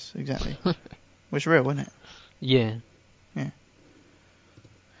 Yes, exactly. Well, it's real, isn't it? Yeah. Yeah.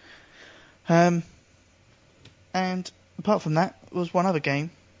 And apart from that, there was one other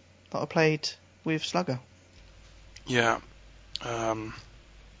game that I played with Slugger. Yeah.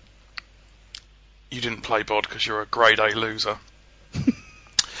 You didn't play bod because you're a grade A loser.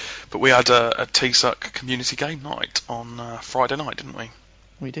 But we had a TsUK community game night on Friday night, didn't we?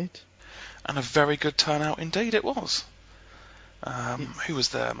 We did. And a very good turnout indeed it was. Who was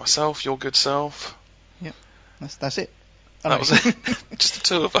there? Myself, your good self. Yep. That's it. That was it. Just the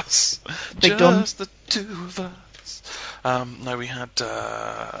two of us. Big Don. Just the two of us. No, we had...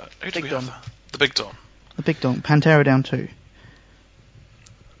 who did Big we Don. have? The Big Don. The Big Don. Pantera down 2.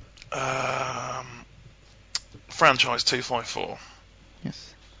 Franchise 254.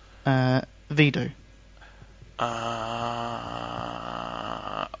 Yes. Vido.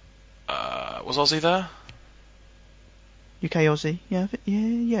 Was Ozzy there? UK Aussie. Yeah,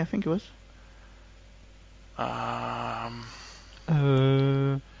 I think it was.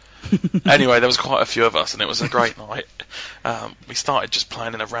 Anyway, there was quite a few of us, and it was a great night. We started just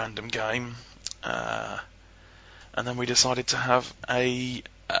playing in a random game, and then we decided to have a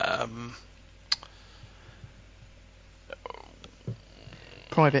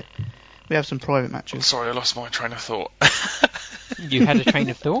private. We have some private matches. Sorry, I lost my train of thought. You had a train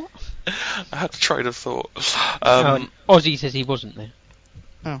of thought? I had a train of thought. Ozzy says he wasn't there.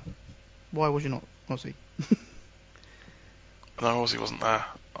 Oh. Why was you not Aussie? No, Ozzy wasn't there.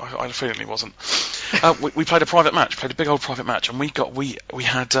 I had a feeling he wasn't. We played a private match, played a big old private match, and we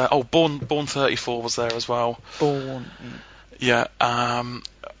had Born 34 was there as well. Born. Yeah.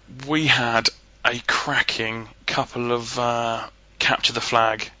 We had a cracking couple of capture the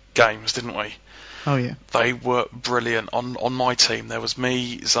flag games, didn't we? Oh yeah. They were brilliant. On my team there was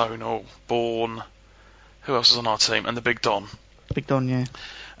me, Zonal, Born. Who else was on our team? And the Big Don. Big Don, yeah.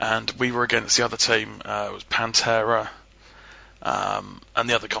 And we were against the other team. It was Pantera. And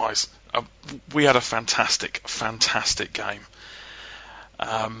the other guys. We had a fantastic game.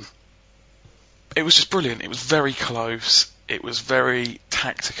 It was just brilliant. It was very close. It was very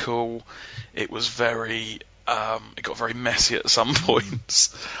tactical. It was very. It got very messy at some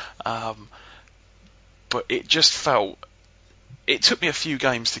points. But it just felt. It took me a few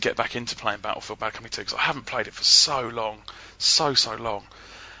games to get back into playing Battlefield Bad Company 2 because I haven't played it for so long, so long,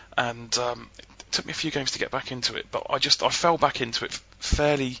 and it took me a few games to get back into it. But I fell back into it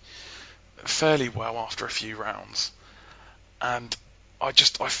fairly well after a few rounds, and I'd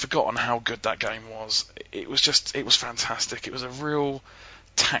forgotten how good that game was. It was fantastic. It was a real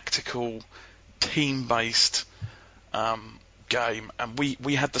tactical, team-based game, and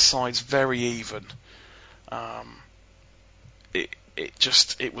we had the sides very even. It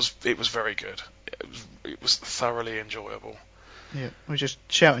was very good. It was thoroughly enjoyable. Yeah, we were just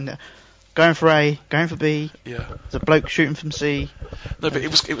shouting there, going for A, going for B. Yeah. There's a bloke shooting from C. No, but it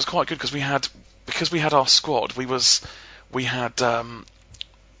was quite good because we had our squad. We were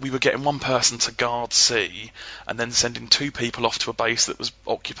getting one person to guard C, and then sending two people off to a base that was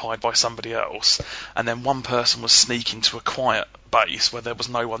occupied by somebody else, and then one person was sneaking to a quiet base where there was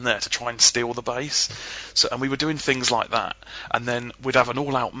no one there to try and steal the base. And we were doing things like that, and then we'd have an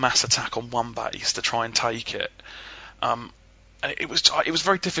all-out mass attack on one base to try and take it. And it was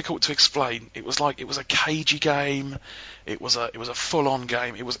very difficult to explain. It was a cagey game. It was a full-on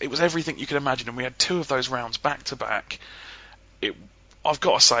game. It was everything you could imagine, and we had two of those rounds back to back. I've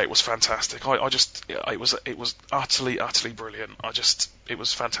got to say it was fantastic. It was utterly brilliant. It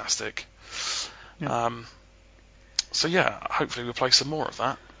was fantastic. Yeah. So yeah, hopefully we'll play some more of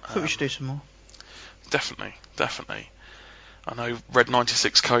that. I thought we should do some more. Definitely. I know Red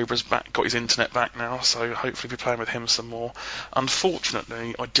 96 Cobra's back, got his internet back now, so hopefully we'll be playing with him some more.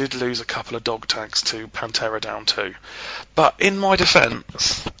 Unfortunately, I did lose a couple of dog tags to Pantera Down 2. But in my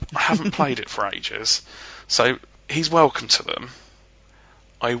defence, I haven't played it for ages, so he's welcome to them.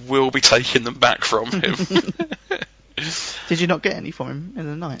 I will be taking them back from him. Did you not get any from him in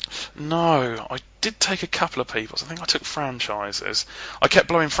the night? No, I did take a couple of people's. I think I took franchises. I kept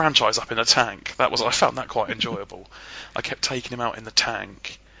blowing franchise up in the tank. I found that quite enjoyable. I kept taking him out in the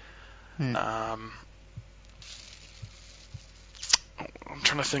tank. Yeah. I'm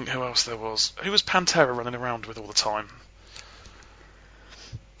trying to think who else there was. Who was Pantera running around with all the time?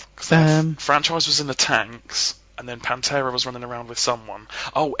 'Cause franchise was in the tanks, and then Pantera was running around with someone.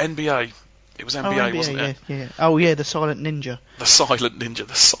 Oh, NBA. It was NBA, wasn't it? Yeah. Oh yeah, the Silent Ninja. The Silent Ninja,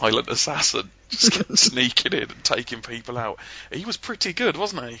 the Silent Assassin, just sneaking in and taking people out. He was pretty good,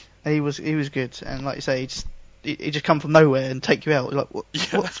 wasn't he? He was good, and like you say, he just come from nowhere and take you out. Like,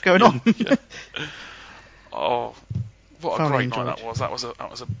 what's going on? Yeah. Oh, what a Thoroughly great night enjoyed. that was.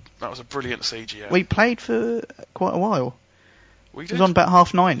 That was a brilliant CGM. We played for quite a while. We It did. was on about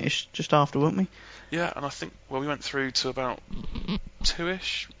 9:30ish, just after, weren't we? Yeah, and I think we went through to about 2 a.m.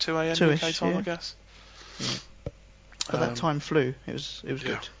 2-ish, UK time, yeah. I guess. But that time flew. It was yeah.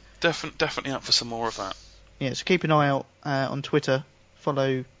 good. Definitely up for some more of that. Yeah, so keep an eye out on Twitter.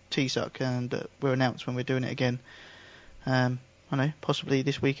 Follow TsUK, and we'll announce when we're doing it again. I know, possibly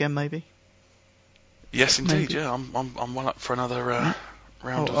this weekend, maybe. Yes, indeed. Maybe. Yeah, I'm well up for another round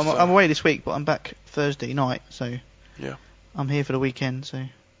Oh, of. I'm away this week, but I'm back Thursday night, so Yeah. I'm here for the weekend. So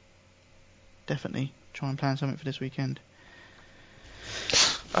definitely try and plan something for this weekend.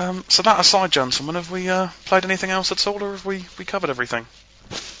 So that aside, gentlemen, have we played anything else at all, or have we covered everything?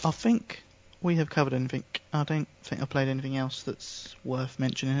 I think we have covered anything. I don't think I played anything else that's worth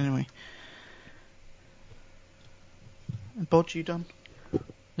mentioning anyway. And Bod, you done?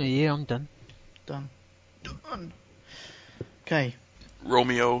 Yeah, I'm done. Done. Okay.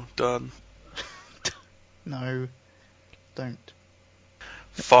 Romeo done. No. Don't.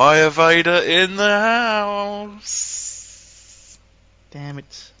 Fire Vader in the house. Damn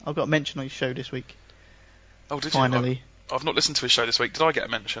it. I've got a mention on your show this week. Oh, did Finally. you? I've not listened to his show this week. Did I get a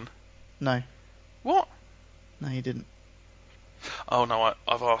mention? No. What? No, you didn't. Oh no,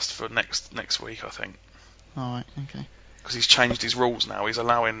 I've asked for next week, I think, Alright, okay. because he's changed his rules now. He's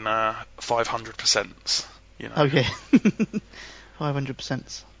allowing 500%. You know. Oh, yeah.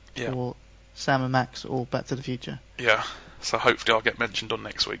 500% Yeah. for Sam and Max or Back to the Future. Yeah. So hopefully I'll get mentioned on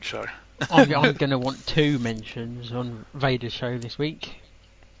next week's show. I'm going to want 2 mentions on Vader's show this week.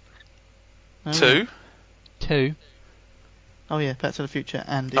 Oh, 2? 2. Oh, yeah, Back to the Future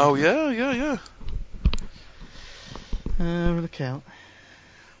and... Oh yeah. Look out.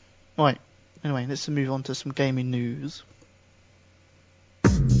 Right, anyway, let's move on to some gaming news.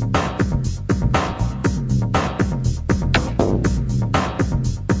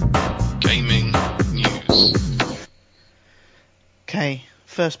 Gaming news. Okay,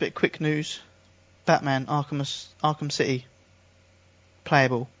 first bit of quick news. Batman Arkham City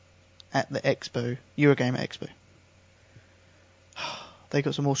playable at the Expo, Eurogamer Expo. They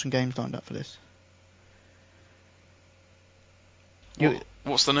got some awesome games lined up for this.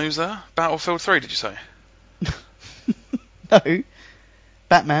 What's the news there? Battlefield 3, did you say? No,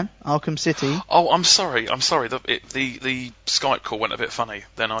 Batman Arkham City. Oh, I'm sorry. The Skype call went a bit funny.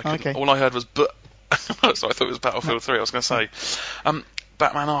 Then Okay. all I heard was but. So I thought it was Battlefield 3. I was going to say,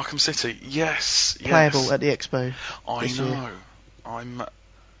 Batman Arkham City. Yes. Playable at the Expo. I this know. year. I'm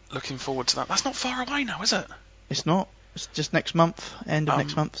looking forward to that. That's not far away now, is it? It's not. It's just next month, end of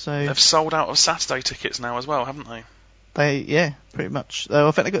next month. So They've sold out of Saturday tickets now as well, haven't they? yeah, pretty much. I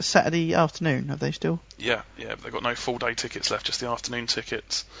think they got Saturday afternoon. Have they still? Yeah. But they've got no full day tickets left, just the afternoon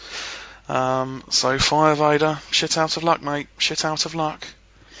tickets. So Fire Vader, shit out of luck, mate. Shit out of luck.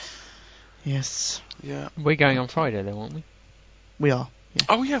 Yes, Yeah. We're going on Friday, though, aren't we? we are. Yeah.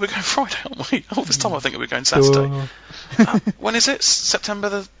 Oh yeah, we're going Friday, aren't we? Oh, this time I think we're going Saturday. When is it? September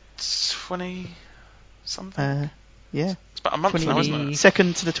the 20 something? Yeah. It's about a month now, isn't it?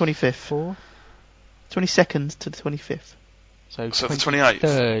 2nd to the 25th. 22nd to the 25th. So the 28th?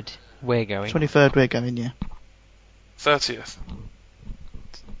 23rd, we're going. 23rd we're going, yeah. 30th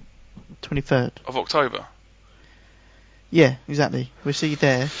 23rd. of October. Yeah, exactly. We'll see you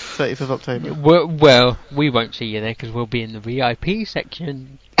there, 30th of October. Well, we won't see you there because we'll be in the VIP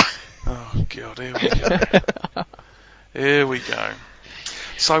section. Oh god, here we go. Here we go.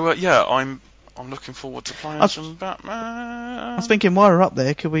 So yeah, I'm looking forward to playing some Batman. I was thinking while we're up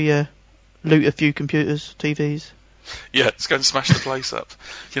there, could we loot a few computers, TVs? Yeah, it's going to smash the place up.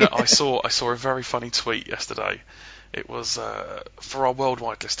 You know, I saw a very funny tweet yesterday. It was for our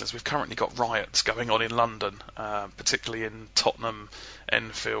worldwide listeners. We've currently got riots going on in London, particularly in Tottenham,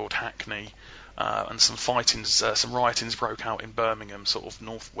 Enfield, Hackney, and some riotings broke out in Birmingham, sort of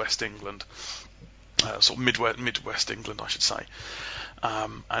northwest England, sort of midwest England, I should say.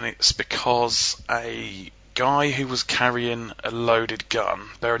 And it's because a guy who was carrying a loaded gun,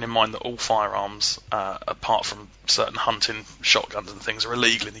 bearing in mind that all firearms, apart from certain hunting shotguns and things, are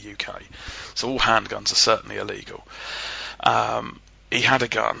illegal in the UK, so all handguns are certainly illegal. He had a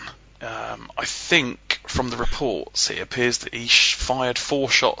gun. I think from the reports it appears that he fired 4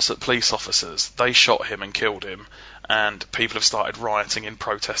 shots at police officers. They shot him and killed him, and people have started rioting in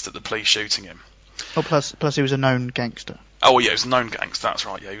protest at the police shooting him. Oh, plus he was a known gangster. Oh, yeah, he was a known gangster, that's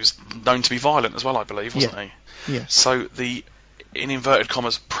right. Yeah, he was known to be violent as well, I believe, wasn't he? Yes. So the, in inverted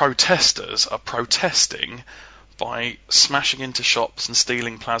commas, protesters are protesting by smashing into shops and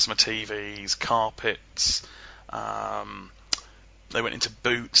stealing plasma TVs, carpets. They went into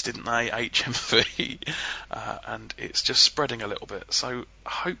Boots, didn't they? HMV. And it's just spreading a little bit. So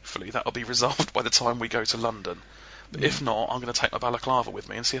hopefully that'll be resolved by the time we go to London. But if not, I'm going to take my balaclava with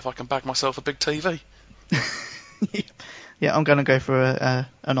me and see if I can bag myself a big TV. Yeah, I'm going to go for an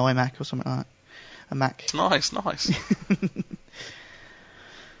iMac or something like that. A Mac. Nice.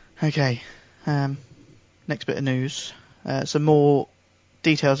 Okay. Next bit of news. Some more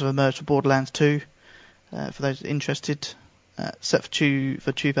details have emerged for Borderlands 2. For those interested, set for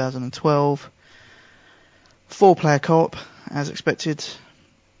 2012. 4-player co-op, as expected,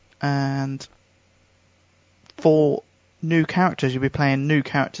 and 4 new characters. You'll be playing new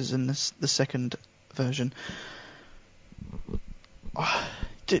characters in the second version.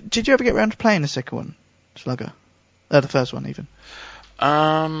 Did you ever get around to playing the second one, Slugger? The first one, even.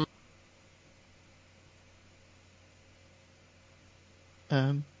 Oh,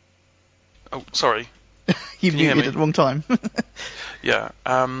 sorry. You Can you hear muted me? at the wrong time. Yeah.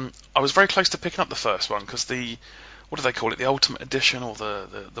 I was very close to picking up the first one because what do they call it? The Ultimate Edition or the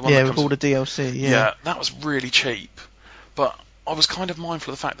one yeah, that with comes all the DLC. Yeah, that was really cheap. But I was kind of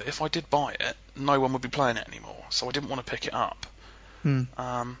mindful of the fact that if I did buy it, no one would be playing it anymore, so I didn't want to pick it up. But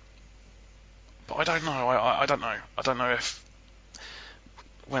I don't know. I don't know. I don't know if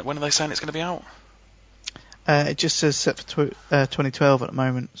when are they saying it's going to be out? It just says set for 2012 at the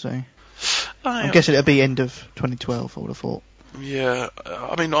moment, so I'm Yeah. guessing it'll be end of 2012. I would have thought. Yeah,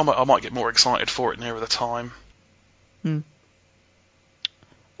 I mean, I might get more excited for it nearer the time.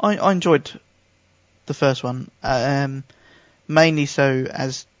 I enjoyed the first one, mainly so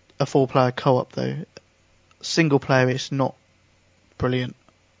as a 4-player co-op though. Single player it's not brilliant,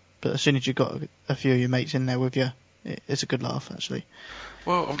 but as soon as you've got a few of your mates in there with you, it's a good laugh actually.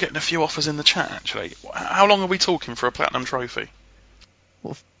 Well, I'm getting a few offers in the chat actually. How long are we talking for a platinum trophy?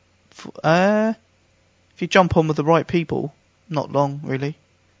 If you jump on with the right people, not long really.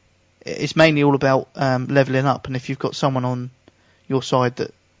 It's mainly all about leveling up, and if you've got someone on your side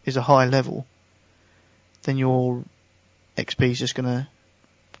that is a high level, then your XP is just going to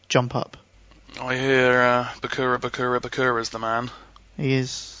jump up. I hear Bakura's the man. He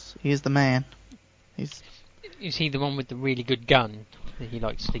is the man. Is he the one with the really good gun that he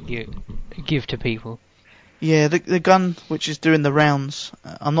likes to give to people? Yeah, the gun which is doing the rounds.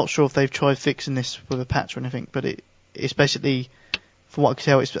 I'm not sure if they've tried fixing this with a patch or anything, but it's basically, from what I can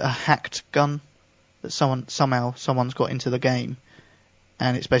tell, it's a hacked gun that someone's got into the game,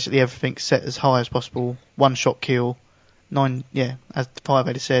 and it's basically everything set as high as possible. 1-shot kill, as the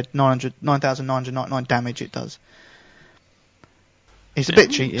Firevader said, 9,999 damage it does. It's a bit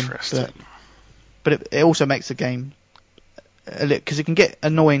cheating, but it also makes the game a little, because it can get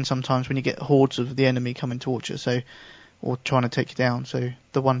annoying sometimes when you get hordes of the enemy coming towards you, or trying to take you down. So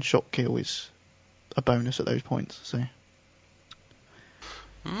the 1-shot kill is a bonus at those points. So.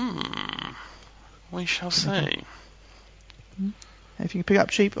 We shall see. If you can pick it up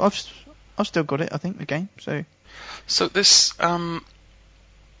cheap, I've still got it. I think the game. So this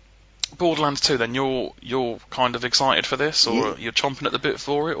Borderlands 2, then you're kind of excited for this, or you're chomping at the bit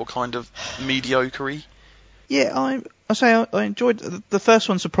for it, or kind of mediocre-y? Yeah, I enjoyed the first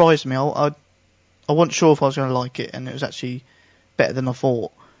one. Surprised me. I wasn't sure if I was going to like it, and it was actually better than I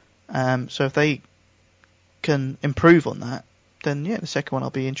thought. So if they can improve on that, then the second one I'll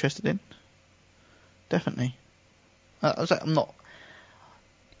be interested in. Definitely. I'm not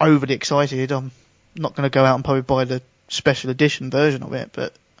overly excited. I'm not going to go out and probably buy the special edition version of it,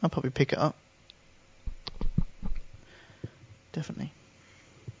 but I'll probably pick it up. Definitely.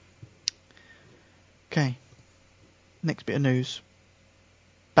 Okay. Next bit of news.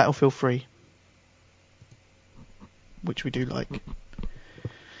 Battlefield 3. which we do like.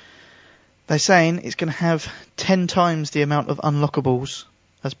 They're saying it's going to have 10 times the amount of unlockables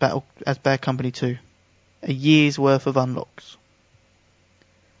as Bad Company 2. A year's worth of unlocks.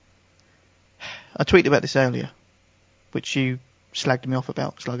 I tweeted about this earlier, which you slagged me off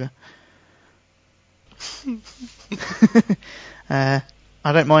about, Slugger. I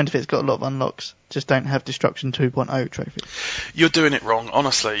don't mind if it's got a lot of unlocks, just don't have Destruction 2.0 trophy. You're doing it wrong,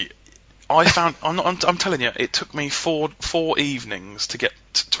 honestly. I'm telling you, it took me four evenings to get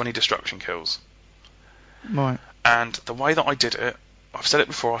 20 destruction kills. Right. And the way that I did it, I've said it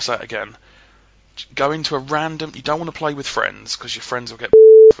before, I'll say it again. Go into a random. You don't want to play with friends because your friends will get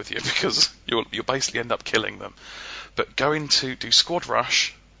with you because you'll basically end up killing them. But go into do squad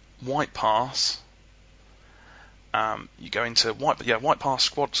rush, white pass. You go into white pass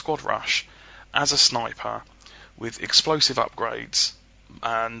squad rush as a sniper with explosive upgrades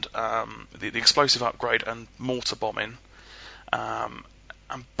and the explosive upgrade and mortar bombing.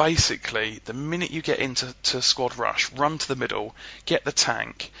 And basically, the minute you get into squad rush, run to the middle, get the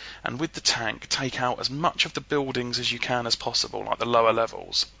tank, and with the tank, take out as much of the buildings as you can as possible, like the lower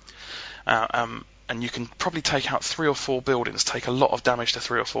levels. And you can probably take out 3 or 4 buildings, take a lot of damage to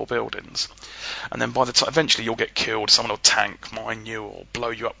 3 or 4 buildings. And then by the time, eventually you'll get killed, someone will tank mine you or blow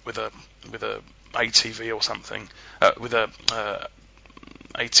you up with a ATV or something, with a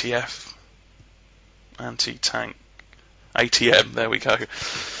ATF, anti-tank. ATM, there we go.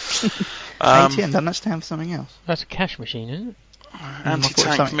 ATM, doesn't that stand for something else? That's a cash machine, isn't it?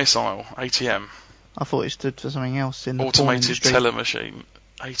 Anti-tank missile, ATM. I thought it stood for something else in the porn Automated industry. teller machine,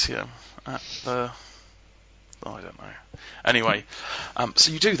 ATM. I don't know. Anyway,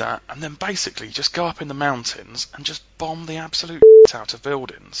 so you do that, and then basically just go up in the mountains and just bomb the absolute out of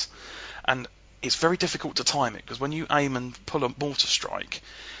buildings. And it's very difficult to time it, because when you aim and pull a mortar strike,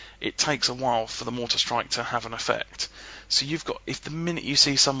 it takes a while for the mortar strike to have an effect. So if the minute you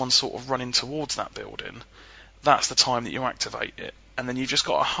see someone sort of running towards that building, that's the time that you activate it. And then you've just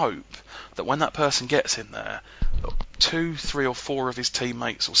got to hope that when that person gets in there, 2, 3 or 4 of his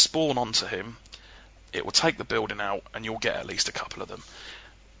teammates will spawn onto him, it will take the building out, and you'll get at least a couple of them.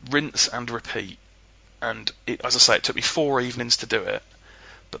 Rinse and repeat. And as I say, it took me 4 evenings to do it.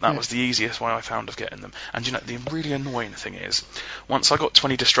 But that was the easiest way I found of getting them. And the really annoying thing is, once I got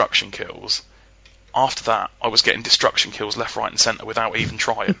 20 destruction kills, after that I was getting destruction kills left, right and centre without even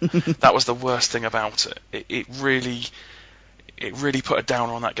trying. That was the worst thing about it. It really put a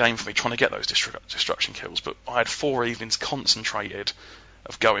downer on that game for me, trying to get those destruction kills. But I had 4 evenings concentrated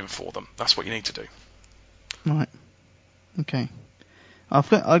of going for them. That's what you need to do. Right. Okay. I've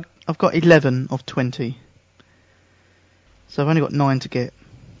got 11 of 20. So I've only got 9 to get.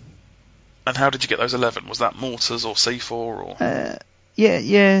 And how did you get those 11? Was that mortars or C4 or?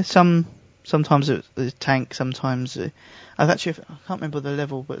 Yeah. Sometimes it was tank. Sometimes I can't remember the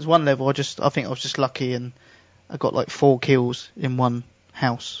level, but it was one level. I think I was just lucky, and I got like 4 kills in one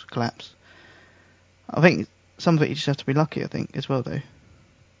house collapse. I think some of it you just have to be lucky. I think as well though.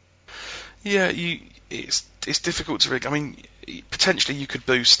 Yeah, it's difficult to rig. I mean, potentially you could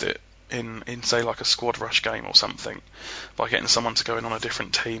boost it in say like a squad rush game or something by getting someone to go in on a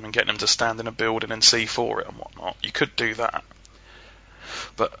different team and getting them to stand in a building and C4 it and whatnot. You could do that,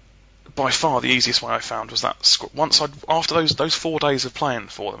 but by far the easiest way I found was that after those 4 days of playing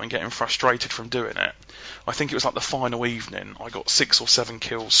for them and getting frustrated from doing it, I think it was like the final evening I got 6 or 7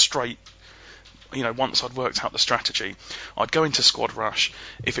 kills straight. Once I'd worked out the strategy, I'd go into squad rush.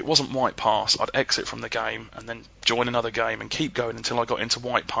 If it wasn't white pass, I'd exit from the game and then join another game and keep going until I got into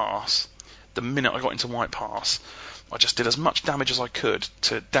white pass. The minute I got into white pass, I just did as much damage as I could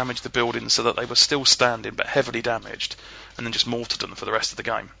to damage the buildings so that they were still standing but heavily damaged, and then just mortared them for the rest of the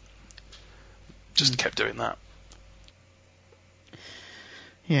game. Just kept doing that.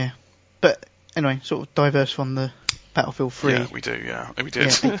 Yeah, but anyway, sort of diverse from the Battlefield 3. Yeah, we do. Yeah, we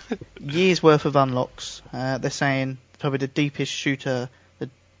did. Yeah, years worth of unlocks. They're saying probably the deepest shooter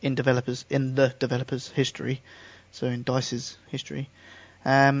in the developers' history. So in DICE's history.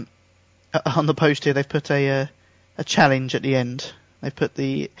 On the post here, they've put a challenge at the end. They've put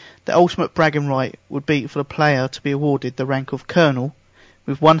the ultimate bragging right would be for the player to be awarded the rank of Colonel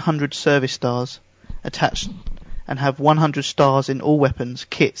with 100 service stars attached and have 100 stars in all weapons,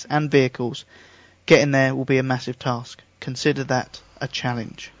 kits and vehicles. Getting there will be a massive task. Consider that a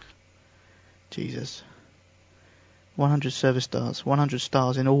challenge. Jesus. 100 service stars, 100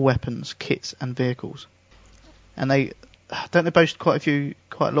 stars in all weapons, kits and vehicles. And they boast quite a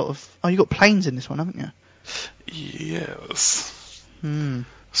lot of... Oh, you got planes in this one, haven't you? Yes.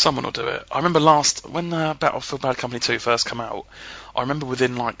 Someone will do it. I remember when Battlefield Bad Company 2 first came out, I remember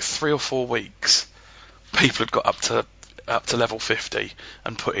within like 3 or 4 weeks, people had got up to level 50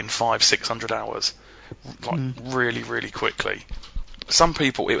 and put in 500-600 hours, really, really quickly. Some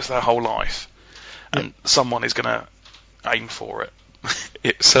people, it was their whole life, and someone is going to aim for it.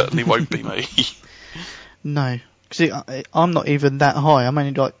 It certainly won't be me. No. See, I'm not even that high. I'm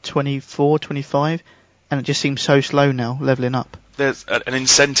only like 24, 25, and it just seems so slow now, levelling up. There's an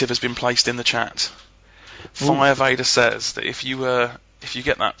incentive has been placed in the chat. Fire Vader says that if you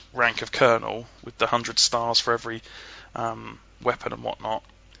get that rank of Colonel with the 100 stars for every weapon and whatnot,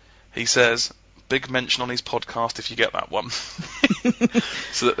 he says, big mention on his podcast if you get that one.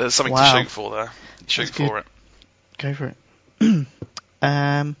 So that there's something to shoot for there. Shoot for it. Go for it.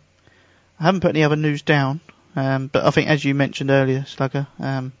 I haven't put any other news down, but I think as you mentioned earlier, Slugger,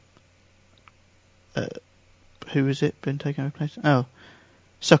 who is it been taken over place? Oh,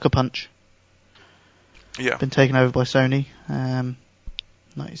 Sucker Punch. Yeah. Been taken over by Sony.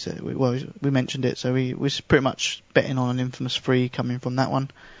 Like you said, we mentioned it, so we was pretty much betting on an Infamous 3 coming from that one.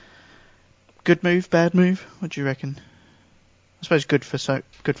 Good move, bad move? What do you reckon? I suppose good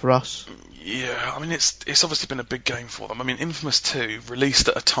for us. Yeah, I mean it's obviously been a big game for them. I mean, Infamous 2 released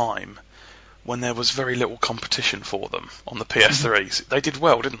at a time when there was very little competition for them on the PS3s. They did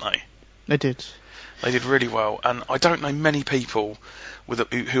well, didn't they? They did. They did really well, and I don't know many people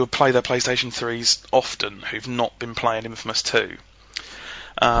who play their PlayStation 3s often who've not been playing Infamous 2.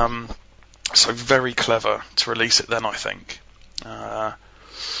 So very clever to release it then, I think.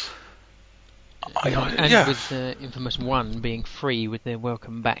 With Infamous 1 being free with their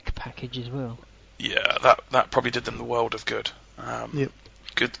Welcome Back package as well. Yeah, that probably did them the world of good.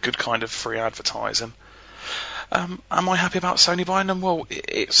 Good kind of free advertising. Am I happy about Sony buying them? Well,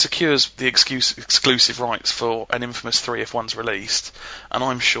 it secures the exclusive rights for an Infamous 3 if one's released, and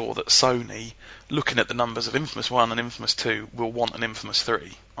I'm sure that Sony, looking at the numbers of Infamous 1 and Infamous 2, will want an Infamous 3.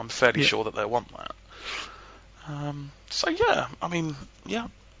 I'm fairly sure that they'll want that. So yeah, I mean, yeah.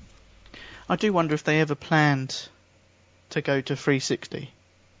 I do wonder if they ever planned to go to 360.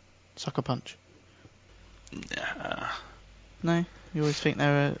 Sucker Punch. Nah. No? You always think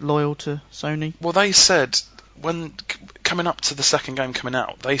they're loyal to Sony? Well, they said, when coming up to the second game coming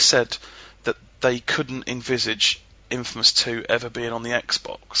out, they said that they couldn't envisage Infamous 2 ever being on the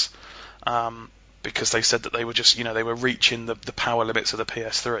Xbox, because they said that they were just, they were reaching the power limits of the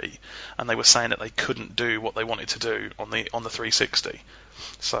PS3, and they were saying that they couldn't do what they wanted to do on the 360.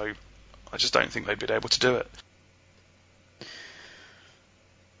 So I just don't think they'd be able to do it.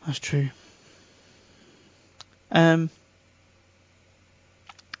 That's true. And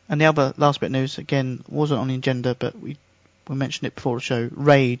the other last bit of news, again, wasn't on the agenda, but we mentioned it before the show.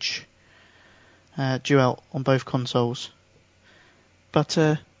 Rage, due out on both consoles. But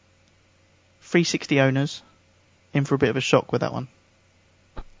 360 owners, in for a bit of a shock with that one.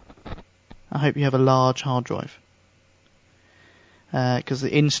 I hope you have a large hard drive. Because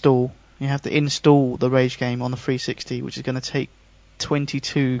you have to install the Rage game on the 360, which is going to take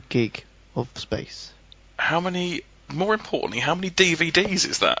 22 gig of space. More importantly, how many DVDs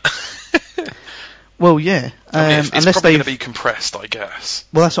is that? Well, yeah. I mean, it's probably going to be compressed, I guess.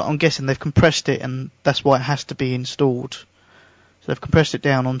 Well, that's what I'm guessing. They've compressed it, and that's why it has to be installed. So they've compressed it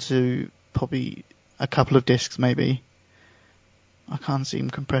down onto probably a couple of discs, maybe. I can't see them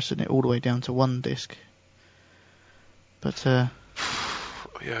compressing it all the way down to one disc. But yeah,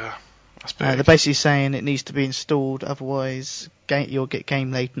 that's big. they're basically saying it needs to be installed, otherwise you'll get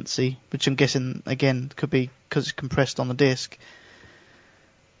game latency, which I'm guessing, again, could be because it's compressed on the disc.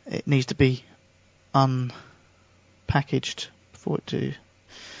 It needs to be unpackaged before it do.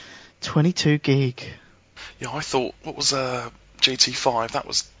 22 gig. Yeah, I thought, what was GT5? That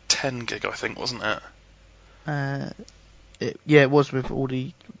was 10 gig, I think, wasn't it? It was with all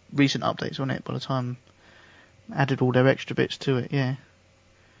the recent updates on it by the time added all their extra bits to it, yeah.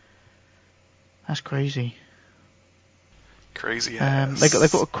 That's crazy. Crazy ass.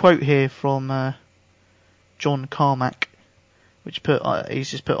 They've got a quote here from John Carmack, which he's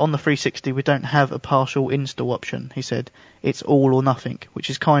just put, on the 360 we don't have a partial install option. He said, it's all or nothing, which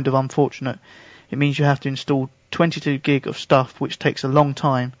is kind of unfortunate. It means you have to install 22 gig of stuff, which takes a long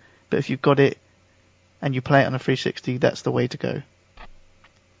time, but if you've got it and you play it on a 360, that's the way to go.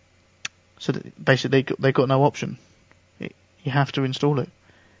 So basically they got no option. You have to install it,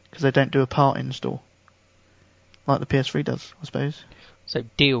 because they don't do a part install like the PS3 does, I suppose. So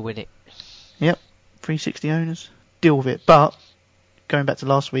deal with it. Yep, 360 owners, deal with it. But going back to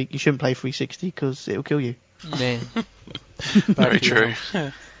last week, you shouldn't play 360 because it'll kill you. Yeah. Very true.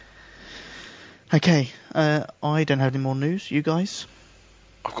 Yeah. Okay, I don't have any more news. You guys?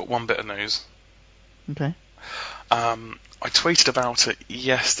 I've got one bit of news. Okay. I tweeted about it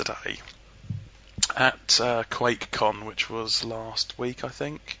yesterday. at QuakeCon, which was last week, I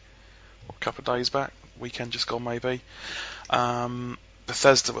think, or a couple of days back, weekend just gone maybe.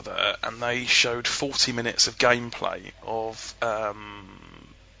 Bethesda were there, and they showed 40 minutes of gameplay of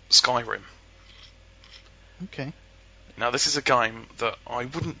Skyrim. Okay. Now, this is a game that I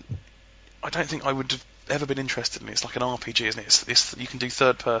don't think I would have ever been interested in. It's like an RPG, isn't it? It's you can do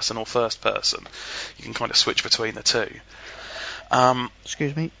third person or first person. You can kind of switch between the two.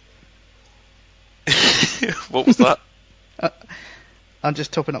 Excuse me. What was that? I'm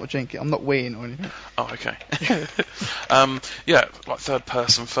just topping up a drink. I'm not weeing or anything. Oh, okay. Yeah, like third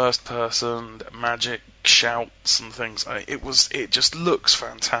person, first person, magic, shouts and things. It just looks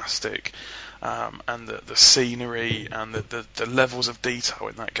fantastic, and the scenery and the levels of detail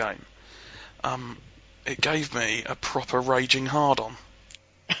in that game. It gave me a proper raging hard-on.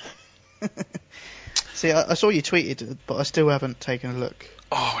 See, I saw you tweeted, but I still haven't taken a look.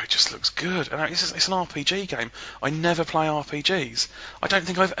 Oh, it just looks good. And it's an RPG game. I never play RPGs. I don't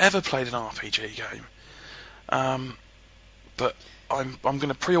think I've ever played an RPG game. But I'm going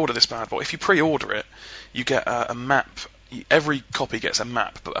to pre-order this bad boy. If you pre-order it, you get a map. Every copy gets a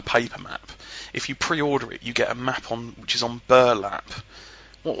map, but a paper map. If you pre-order it, you get a map which is on burlap.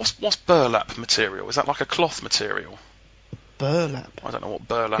 What's burlap material? Is that like a cloth material? Burlap? I don't know what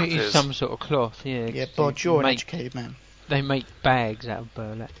burlap It is some sort of cloth, yeah. Yeah, Bod, you're an educated man. They make bags out of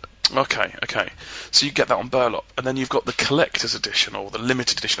burlap. Okay. So you get that on burlap, and then you've got the collector's edition or the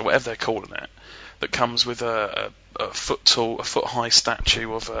limited edition or whatever they're calling it, that comes with a foot high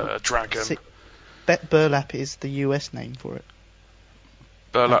statue of a dragon. See, bet burlap is the US name for it.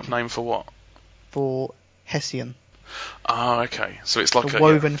 Burlap name for what? For Hessian. Ah, okay. So it's like a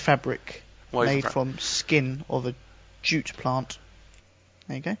woven fabric made fabric. from skin of a jute plant.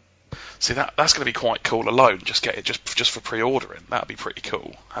 There you go. See, that's going to be quite cool alone. Just get it just for pre-ordering. That'd be pretty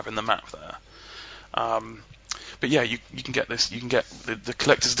cool, having the map there. But yeah, you can get this. You can get the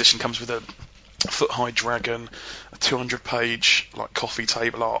collector's edition comes with a foot-high dragon, a 200-page like coffee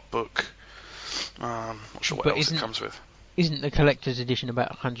table art book. Not sure what else it comes with. Isn't the collector's edition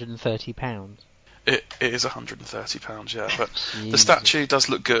about £130? It is £130, yeah. But Jesus. The statue does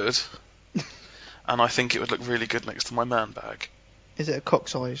look good, and I think it would look really good next to my man bag. Is it a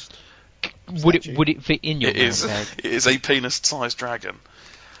cock-sized statue? Would it fit in your man bag? It is a penis-sized dragon.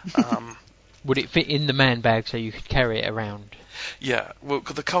 Would it fit in the man bag so you could carry it around? Yeah, well,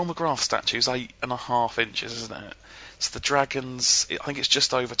 the Cole McGrath statue is 8.5 inches, isn't it? So the dragon's, I think it's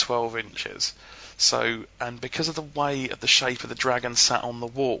just over 12 inches. So, and because of the way of the shape of the dragon sat on the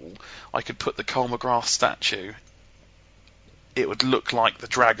wall, I could put the Cole McGrath statue. It would look like the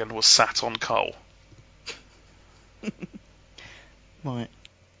dragon was sat on Cole. Right.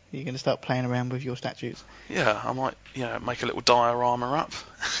 Are you going to start playing around with your statues? Yeah, I might, make a little diorama up.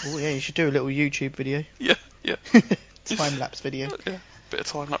 Oh yeah, you should do a little YouTube video. Yeah. Time-lapse video. Yeah, bit of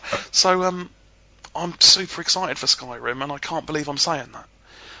time lapse. So, I'm super excited for Skyrim, and I can't believe I'm saying that.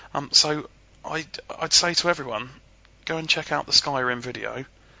 So, I'd say to everyone, go and check out the Skyrim video.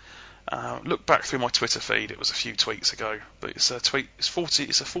 Look back through my Twitter feed. It was a few tweets ago, but it's a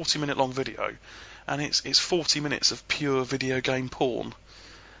 40-minute long video, and it's 40 minutes of pure video game porn.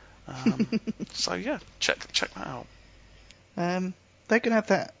 So yeah, check that out. They're going to have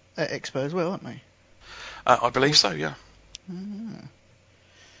that at Expo as well, aren't they? I believe so. Yeah.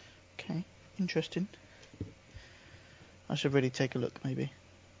 Okay, interesting. I should really take a look, maybe.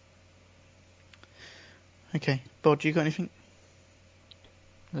 Okay, Bod, you got anything?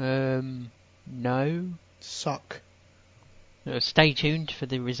 No. Suck. Stay tuned for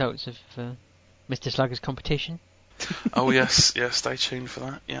the results of Mr. Slugger's competition. Oh yes, stay tuned for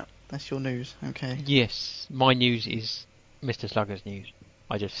that. Yeah. That's your news, okay. Yes, my news is Mr. Slugger's news.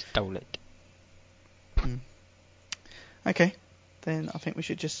 I just stole it. Okay, then I think we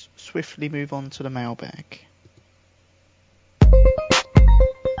should just swiftly move on to the mailbag.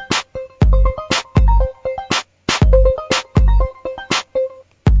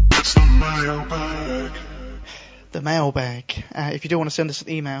 It's the mailbag. The mailbag. If you do want to send us an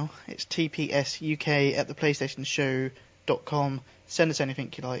email, it's tpsuk@theplaystationshow.com. Send us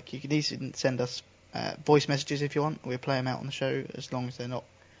anything you like. You can easily send us voice messages if you want. We'll play them out on the show as long as they're not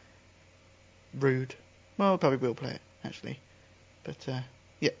rude. Well, we probably will play it, actually. But,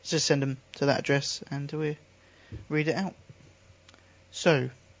 yeah, just send them to that address and we'll read it out. So,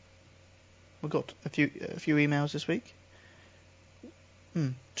 we've got a few emails this week.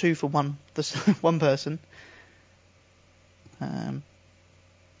 2 for one person.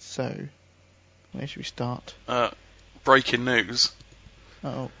 So, where should we start? Breaking news.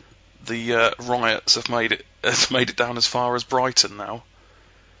 Uh-oh. The riots have made it down as far as Brighton now.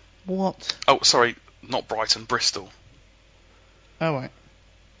 What? Oh, sorry, not Brighton, Bristol. Oh, right.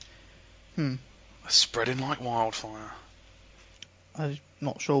 They're spreading like wildfire. I'm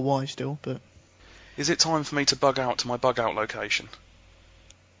not sure why still, but... Is it time for me to bug out to my bug out location?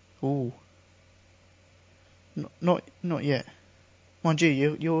 Ooh. Not yet. Mind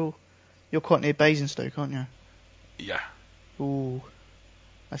you, you're quite near Basingstoke, aren't you? Yeah. Ooh.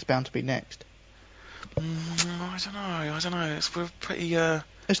 That's bound to be next. I don't know. We're pretty,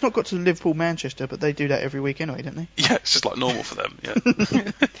 It's not got to Liverpool, Manchester, but they do that every week anyway, don't they? Yeah, it's just like normal for them, yeah.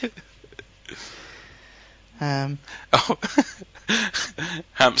 Oh,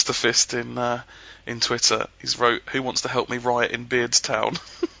 Hamster Fist in Twitter. He's wrote, "Who wants to help me riot in Beardstown?"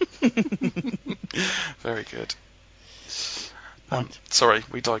 Very good. Right. Sorry,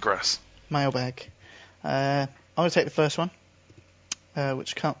 we digress. Mailbag. I'm going to take the first one,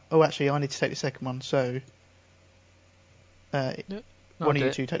 which can't... Oh, actually, I need to take the second one, so... one of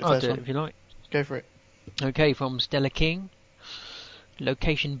you two take the I'll first do one. it if you like. Go for it. Okay, from Stella King.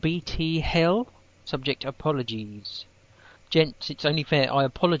 Location BT Hill. Subject apologies. Gents, it's only fair I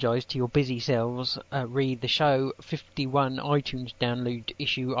apologise to your busy selves. Read the show 51 iTunes download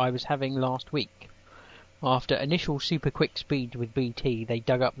issue I was having last week. After initial super quick speed with BT, they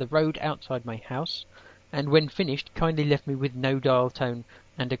dug up the road outside my house, and when finished, kindly left me with no dial tone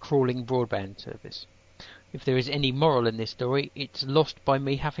and a crawling broadband service. If there is any moral in this story, it's lost by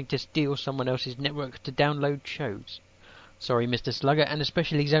me having to steal someone else's network to download shows. Sorry, Mr. Slugger, and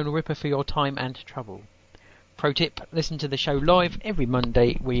especially Zonal Ripper for your time and trouble. Pro tip, listen to the show live every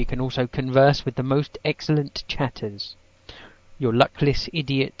Monday, where you can also converse with the most excellent chatters. Your luckless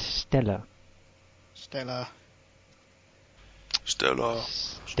idiot, Stella. Stella.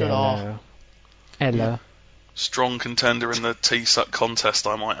 Ella. Yeah. Strong contender in the TpSUK contest,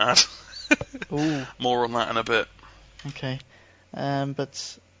 I might add. Ooh. More on that in a bit. Okay.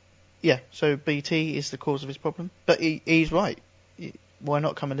 But... Yeah, so BT is the cause of his problem. But he's right. Why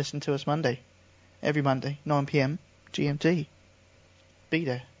not come and listen to us Monday? Every Monday, 9 PM, GMT. Be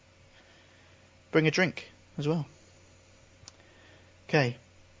there. Bring a drink as well. Okay.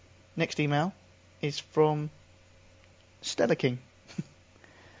 Next email is from Stella King.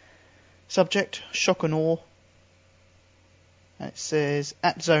 Subject, shock and awe. It says,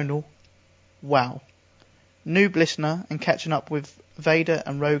 at Zonal, wow. Noob listener and catching up with Vader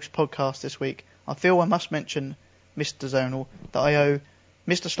and Rogue's podcast this week. I feel I must mention, Mr. Zonal, that I owe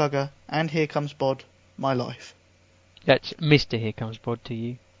Mr. Slugger and Here Comes Bod my life. That's Mr. Here Comes Bod to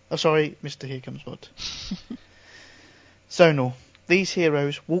you. Oh, sorry, Mr. Here Comes Bod. Zonal, these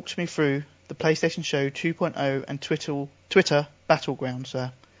heroes walked me through the PlayStation Show 2.0 and Twitter battleground,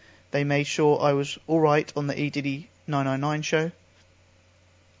 sir. They made sure I was alright on the E Diddy 999 show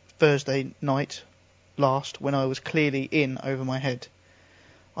Thursday night last, when I was clearly in over my head.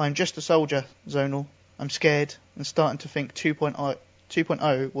 I'm just a soldier, Zonal. I'm scared and starting to think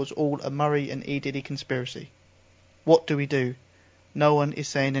 2.0 was all a Murray and E Diddy conspiracy. What do we do? No one is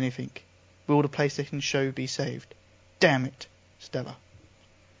saying anything. Will the PlayStation show be saved? Damn it, Stella.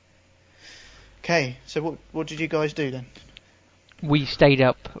 Okay, so what did you guys do then? We stayed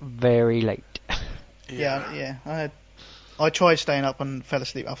up very late. Yeah. I tried staying up and fell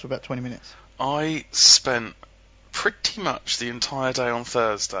asleep after about 20 minutes. I spent pretty much the entire day on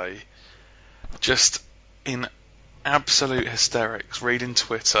Thursday just in absolute hysterics, reading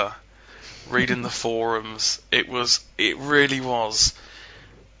Twitter, reading the forums. It really was.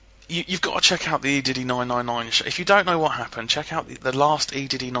 You've got to check out the E Diddy 999 show. If you don't know what happened, check out the last E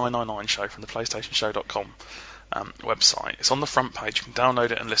Diddy 999 show from the PlayStationShow.com website. It's on the front page. You can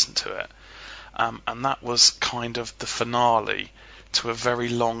download it and listen to it. And that was kind of the finale to a very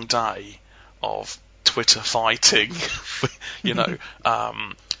long day of Twitter fighting,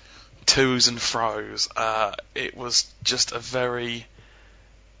 to's and fro's. It was just a very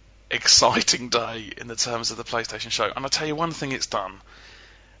exciting day in the terms of the PlayStation show. And I'll tell you one thing it's done.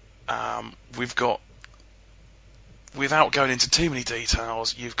 We've got, without going into too many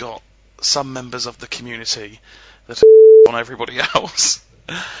details, you've got some members of the community that on everybody else.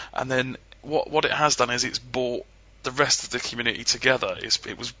 And then what it has done is it's brought the rest of the community together.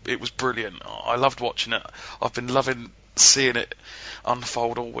 It was brilliant. I loved watching it. I've been loving seeing it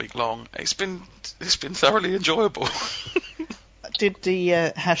unfold all week long. It's been thoroughly enjoyable. Did the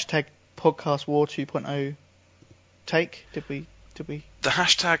hashtag podcast war 2.0 take? Did we? The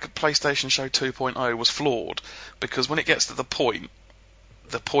hashtag PlayStation Show 2.0 was flawed because when it gets to the point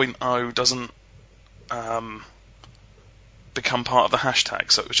 0 doesn't become part of the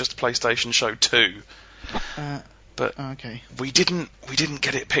hashtag, so it was just PlayStation Show 2. But okay. we didn't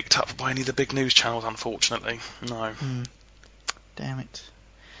get it picked up by any of the big news channels, unfortunately. No. Damn it.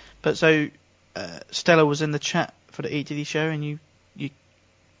 But so Stella was in the chat for the ETD show, and you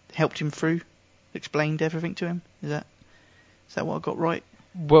helped him through, explained everything to him. Is that what I got right?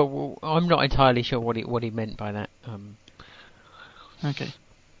 Well, I'm not entirely sure what he meant by that. Okay.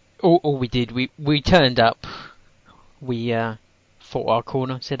 All we did, we turned up, we fought our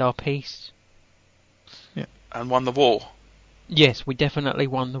corner, said our piece. Yeah. And won the war. Yes, we definitely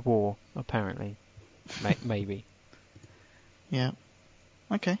won the war. Apparently, maybe. Yeah.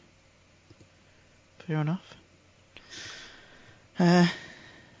 Okay. Fair enough.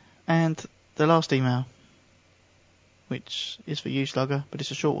 And the last email, which is for you, Slugger, but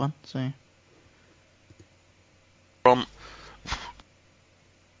it's a short one, so... From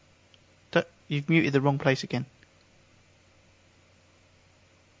You've muted the wrong place again.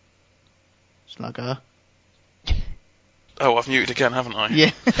 Slugger. Oh, I've muted again, haven't I?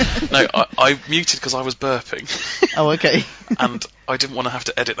 Yeah. No, I muted because I was burping. Oh, okay. And I didn't want to have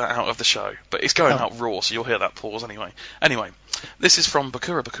to edit that out of the show. But it's going Oh. out raw, so you'll hear that pause anyway. Anyway, this is from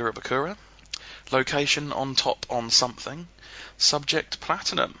Bakura. Location on top on something. Subject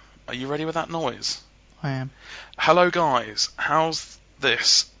platinum. Are you ready with that noise? I am. Hello guys, how's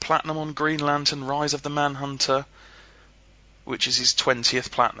this? Platinum on Green Lantern Rise of the Manhunter, which is his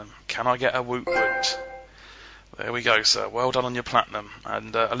 20th platinum. Can I get a woot woot? There we go, sir. Well done on your platinum.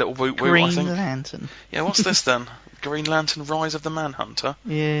 And a little woot woot, I Green think. Lantern. Yeah, what's this then? Green Lantern Rise of the Manhunter?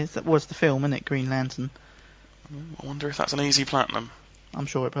 Yeah, that was the film, isn't it? Green Lantern. I wonder if that's an easy platinum. I'm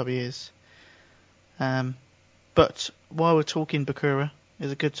sure it probably is. But while we're talking Bakura,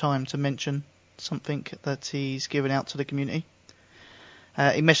 is a good time to mention something that he's given out to the community.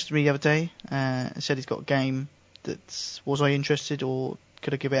 He messaged me the other day, said he's got a game that was I interested or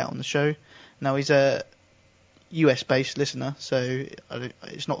could I give it out on the show. Now he's a US based listener, so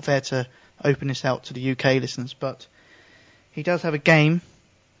it's not fair to open this out to the UK listeners, but he does have a game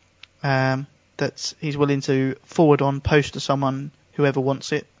that he's willing to forward on, post to someone, whoever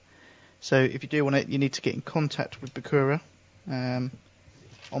wants it. So if you do want it, you need to get in contact with Bakura on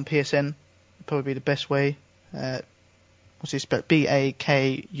PSN. Probably be the best way. What's his spell?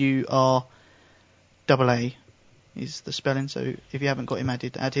 Bakura is the spelling. So if you haven't got him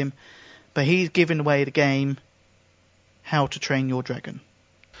added, add him. But he's giving away the game How to Train Your Dragon.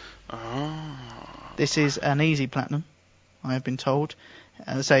 Oh. This is an easy platinum, I have been told.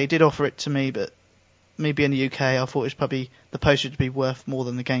 As I say, he did offer it to me, but me being in the UK, I thought it was probably the postage would be worth more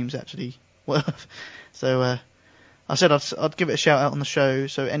than the game's actually worth. So I said I'd give it a shout out on the show.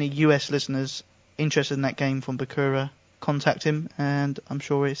 So any US listeners interested in that game from Bakura, contact him, and I'm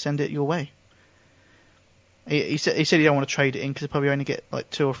sure he'll send it your way. He said he don't want to trade it in because he'll probably only get like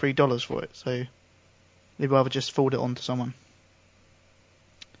 $2 or $3 for it. So he'd rather just forward it on to someone.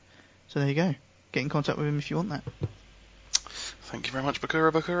 So there you go. Get in contact with him if you want that. Thank you very much,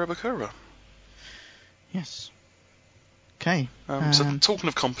 Bakura. Yes. Okay. So talking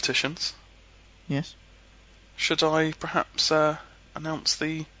of competitions, Yes. should I perhaps announce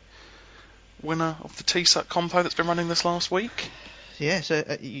the winner of the TsUK compo that's been running this last week? Yeah.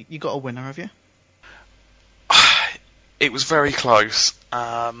 So you got a winner, have you? It was very close.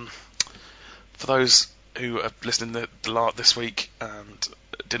 For those who are listening this week and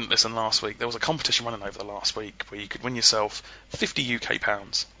didn't listen last week, there was a competition running over the last week where you could win yourself 50 UK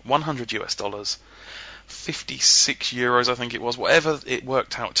pounds, 100 US dollars, 56 euros, I think it was, whatever it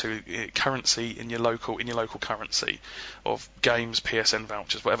worked out to, currency in your local currency, of games, PSN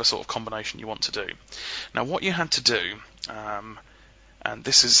vouchers, whatever sort of combination you want to do. Now, what you had to do, and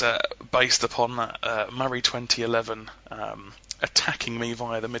this is based upon Murray 2011 attacking me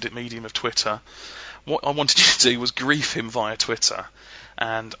via the medium of Twitter. What I wanted you to do was grief him via Twitter,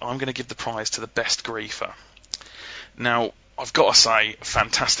 and I'm going to give the prize to the best griefer. Now, I've got to say,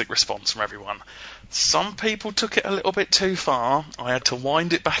 fantastic response from everyone. Some people took it a little bit too far. I had to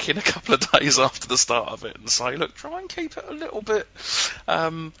wind it back in a couple of days after the start of it and say, look, try and keep it a little bit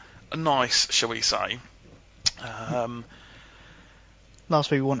nice, shall we say. Last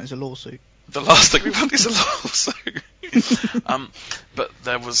thing we want is a lawsuit. The last thing we want is a lawsuit. But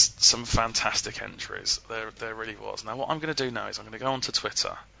there was some fantastic entries. There really was. Now, what I'm going to do now is I'm going to go onto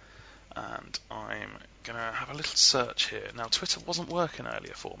Twitter, and I'm going to have a little search here. Now, Twitter wasn't working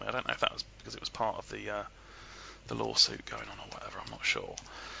earlier for me. I don't know if that was because it was part of the lawsuit going on or whatever. I'm not sure.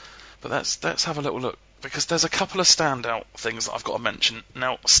 But let's have a little look, because there's a couple of standout things that I've got to mention.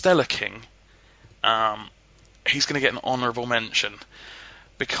 Now, Stella King, he's going to get an honourable mention,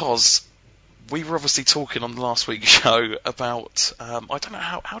 because we were obviously talking on the last week's show about, I don't know,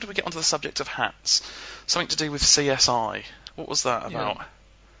 how did we get onto the subject of hats? Something to do with CSI. What was that about?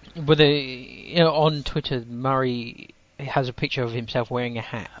 Well, on Twitter, Murray it has a picture of himself wearing a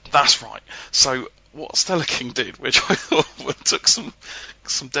hat. That's right. So what Stella King did, which I thought took some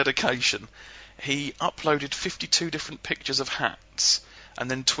dedication, he uploaded 52 different pictures of hats and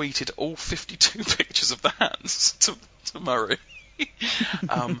then tweeted all 52 pictures of the hats to Murray.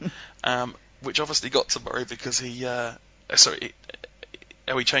 Which obviously got to Murray because he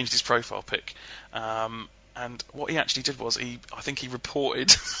changed his profile pic. And what he actually did was I think he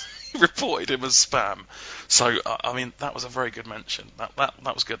reported reported him as spam. So I mean, that was a very good mention. That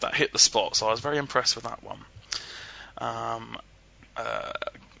was good. That hit the spot. So I was very impressed with that one.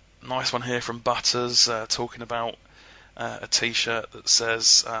 Nice one here from Butters talking about a T-shirt that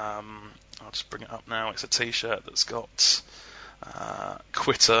says, I'll just bring it up now. It's a T-shirt that's got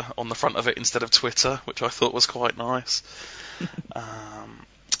Quitter on the front of it instead of Twitter, which I thought was quite nice.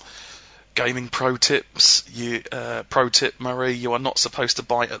 Gaming pro tips. Pro tip, Murray, you are not supposed to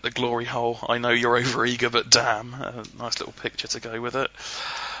bite at the glory hole. I know you're overeager, but damn. Nice little picture to go with it.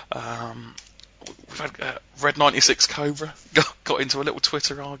 We've had Red 96 Cobra got into a little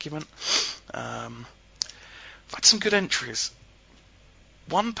Twitter argument. We've had some good entries.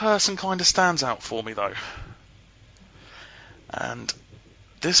 One person kind of stands out for me though, and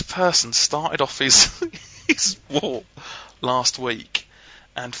this person started off his war last week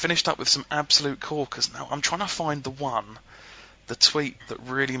and finished up with some absolute corkers. Now I'm trying to find the tweet that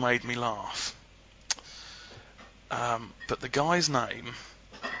really made me laugh. But the guy's name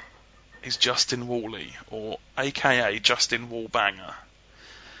is Justin Wally, or AKA Justin Wallbanger.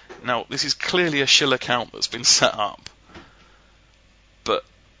 Now, this is clearly a shill account that's been set up, but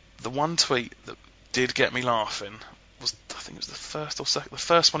the one tweet that did get me laughing was, I think it was the first or second, the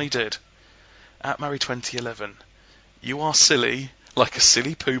first one he did, at Murray 2011. You are silly, like a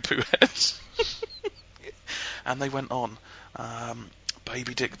silly poo-poo head. And they went on.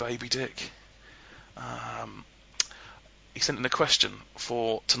 Baby dick, baby dick. He sent in a question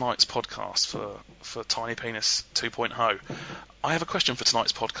for tonight's podcast for Tiny Penis 2.0. I have a question for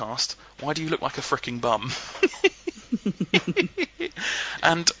tonight's podcast. Why do you look like a fricking bum?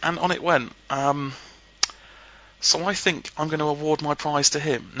 and on it went. So I think I'm going to award my prize to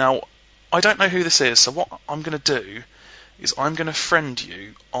him. Now, I don't know who this is, so what I'm going to do is I'm going to friend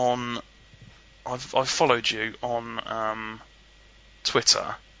you on... I've followed you on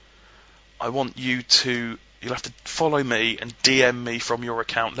Twitter. I want you to... You'll have to follow me and DM me from your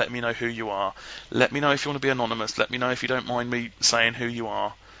account. Let me know who you are. Let me know if you want to be anonymous. Let me know if you don't mind me saying who you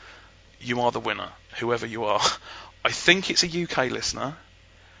are. You are the winner, whoever you are. I think it's a UK listener.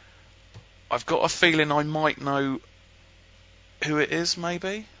 I've got a feeling I might know who it is,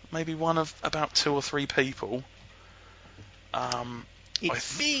 maybe. Maybe one of about 2 or 3 people.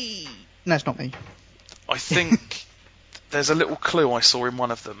 It's me! No, it's not me. I think there's a little clue I saw in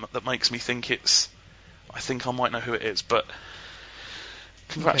one of them that makes me think it's... I think I might know who it is, but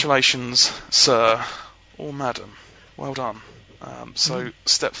congratulations, sir or madam. Well done. So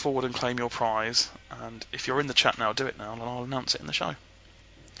step forward and claim your prize, and if you're in the chat now, do it now, and I'll announce it in the show.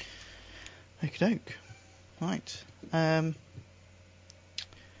 Okie doke. Right.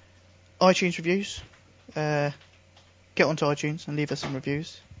 iTunes reviews. Get onto iTunes and leave us some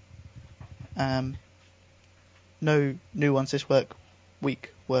reviews. No new ones this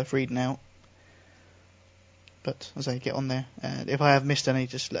week worth reading out. But as I say, get on there. If I have missed any,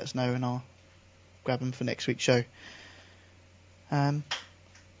 just let us know and I'll grab them for next week's show. I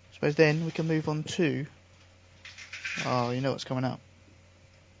suppose then we can move on to... Oh, you know what's coming up.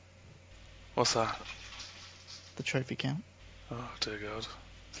 What's that? The trophy count. Oh, dear God.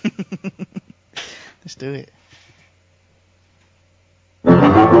 Let's do it.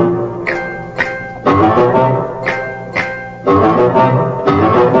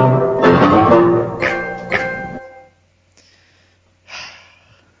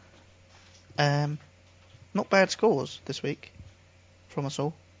 Not bad scores this week from us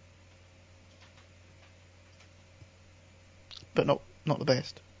all, but not the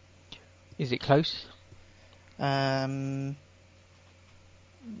best. Is it close? No,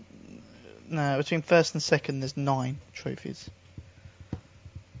 between first and second there's 9 trophies.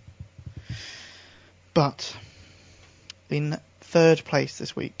 But in third place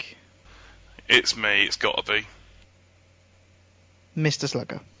this week, It's me, it's got to be. Mr.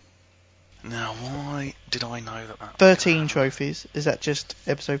 Slugger. Now, why did I know that? 13 trophies. Is that just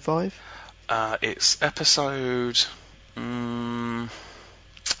episode 5? It's episode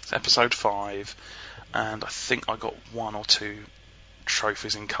 5, and I think I got 1 or 2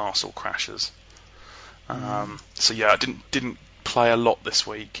 trophies in Castle Crashers. So yeah, I didn't play a lot this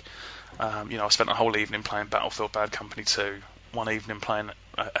week. I spent a whole evening playing Battlefield Bad Company 2, one evening playing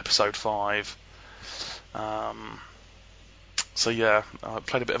episode 5. So yeah, I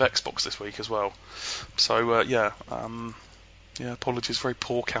played a bit of Xbox this week as well. So yeah, apologies, very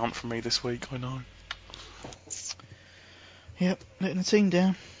poor count from me this week. I know. Yep, letting the team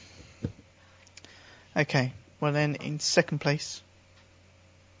down. Okay, well then, in second place,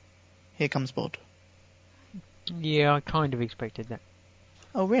 here comes Bod. Yeah, I kind of expected that.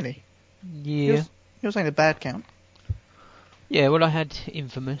 Oh, really? Yeah. You're saying a bad count? Yeah, well, I had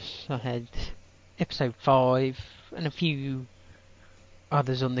Infamous, I had Episode 5, and a few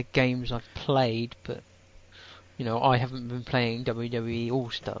others on the games I've played, but, you know, I haven't been playing WWE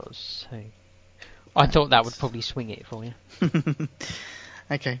All-Stars, so I thought that would probably swing it for you.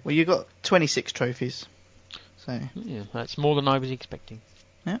 Okay, well, you got 26 trophies. So Yeah, that's more than I was expecting.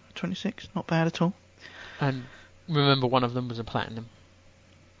 yeah, 26, not bad at all. And remember, one of them was a platinum.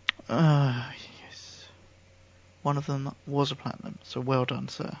 Yes. One of them was a platinum, so well done,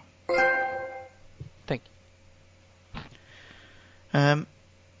 sir. Thank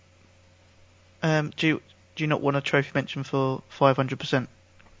Do you not want a trophy mention for 500%? you.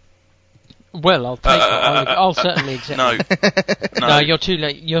 Well, I'll take it. I'll certainly accept it. No, No, you're too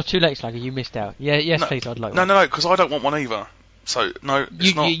late. You're too late, Slugger. You missed out. Yeah, yes, no, please. I'd like no, one. no, because I don't want one either. So no,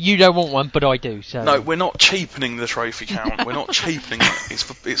 it's not. You don't want one, but I do. So No, we're not cheapening the trophy count. We're not cheapening it. It's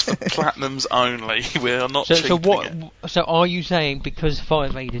for platinums only. We're not cheapening it. So are you saying because Fire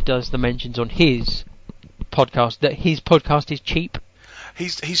Vader does the mentions on his podcast that his podcast is cheap?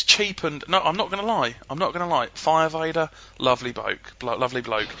 He's cheapened. No, I'm not going to lie. Fire Vader, lovely bloke,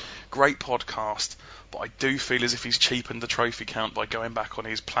 great podcast. But I do feel as if he's cheapened the trophy count by going back on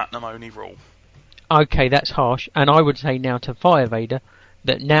his platinum only rule. Okay, that's harsh. And I would say now to Fire Vader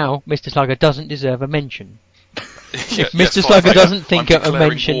that now Mr. Slugger doesn't deserve a mention. If Mr. Slugger doesn't think a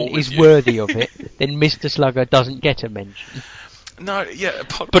mention is worthy of it, then Mr. Slugger doesn't get a mention. No, yeah,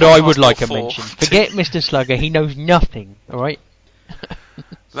 but I would like a mention. Forget Mr. Slugger, he knows nothing, alright?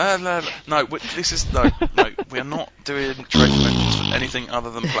 No, this is no. We're not doing trophy mentions for anything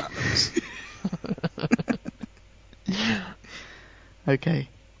other than platinums. Okay.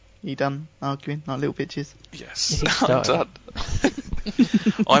 You done arguing like little bitches? Yes, Yeah, I'm done.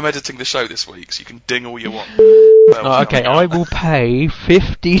 I'm editing the show this week, so you can ding all you want. Well, okay, I will pay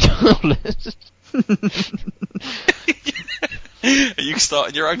 $50. Are you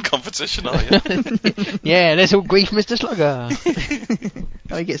starting your own competition, are you? Yeah, let's all grief Mr. Slugger.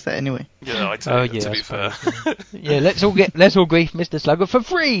 Oh, he gets that anyway. Yeah, I do. Oh, yeah, to I be fair. suppose, yeah, let's all grief Mr. Slugger for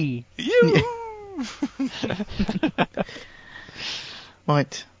free. You.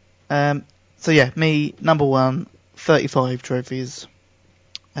 Right. So yeah, me, number one, 35 trophies.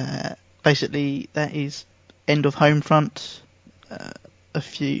 Basically, that is end of home front.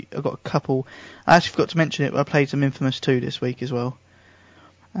 I've got a couple. I actually forgot to mention it, but I played some Infamous 2 this week as well.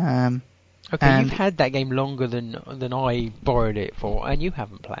 Okay, you've had that game longer than I borrowed it for, and you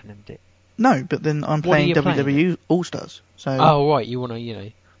haven't platinumed it. No, but then I'm playing WWE All-Stars. So oh, right, you want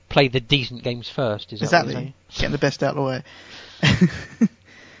to, play the decent games first, is that what you're saying? Getting the best out of the way.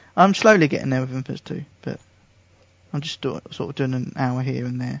 I'm slowly getting there with Infamous 2, but I'm just sort of doing an hour here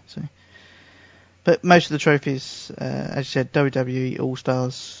and there. So, but most of the trophies, as you said, WWE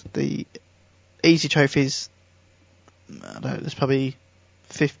All-Stars, the easy trophies, I don't know, there's probably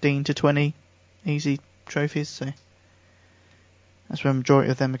 15 to 20 easy trophies, so that's where the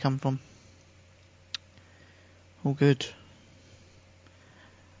majority of them come from. All good.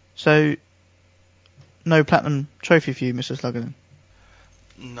 So, no platinum trophy for you, Mr. Slugger, then?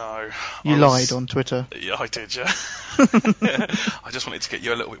 No. You lied on Twitter. Yeah, I did, yeah. I just wanted to get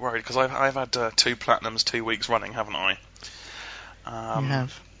you a little bit worried, because I've had 2 platinums 2 weeks running, haven't I? You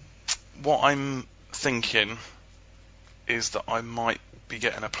have. What I'm thinking is that I might be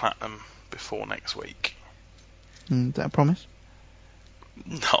getting a platinum before next week. Is that a promise?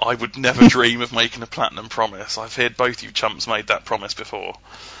 No, I would never dream of making a platinum promise. I've heard both you chumps made that promise before.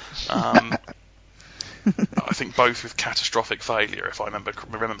 I think both with catastrophic failure, if I remember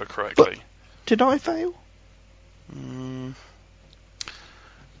correctly. But did I fail?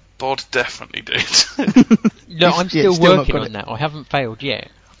 Bod definitely did. No, I'm still working on that. I haven't failed yet.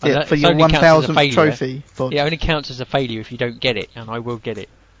 Yeah, for your 1,000th trophy. Bod. It only counts as a failure if you don't get it, and I will get it.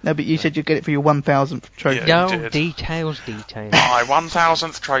 No, but you said you'd get it for your 1,000th trophy. Yeah, No, details. My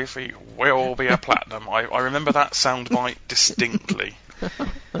 1,000th trophy will be a platinum. I remember that soundbite distinctly.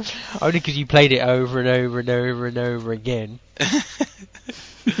 Only because you played it over and over and over and over again.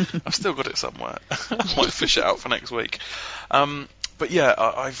 I've still got it somewhere. I might fish it out for next week. But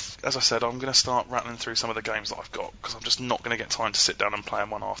yeah, as I said, I'm going to start rattling through some of the games that I've got, because I'm just not going to get time to sit down and play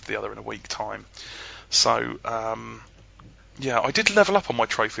them one after the other in a week time. So, yeah, I did level up on my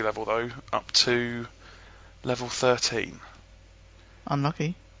trophy level though, up to level 13.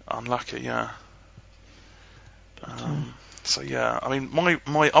 Unlucky. Unlucky, yeah. So yeah, I mean,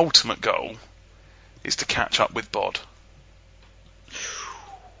 my ultimate goal is to catch up with Bod.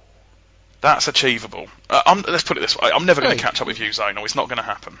 That's achievable. Let's put it this way: I'm never going to catch up with you, Zonal. It's not going to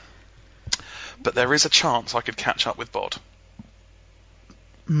happen. But there is a chance I could catch up with Bod.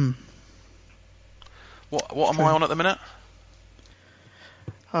 What am I on at the minute?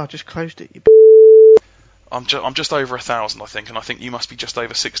 Oh, I just closed it. I'm just over 1,000, I think, and I think you must be just over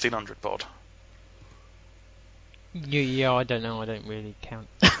 1,600, Bod. Yeah, I don't know. I don't really count.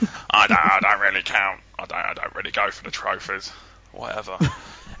 I don't really count. I don't really go for the trophies. Whatever.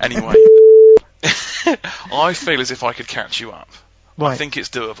 Anyway, I feel as if I could catch you up. Right. I think it's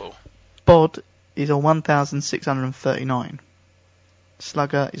doable. Bod is on 1,639.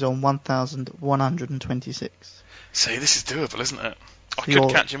 Slugger is on 1,126. See, this is doable, isn't it? I You're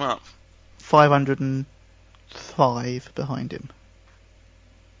could catch him up. 505 behind him.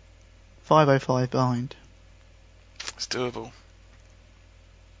 505 behind. It's doable.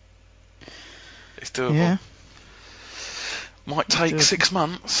 It's doable. Yeah. Might take doable. 6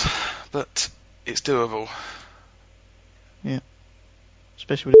 months, but it's doable. Yeah.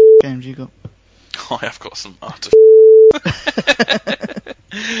 Especially with the games you got. I have got some utter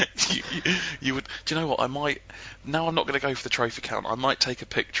you would. Do you know what? I might. Now I'm not going to go for the trophy count. I might take a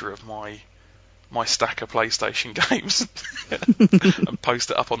picture of my stack of PlayStation games and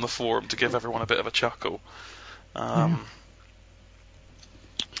post it up on the forum to give everyone a bit of a chuckle. Yeah.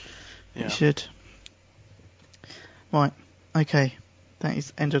 You should. Right. Okay. That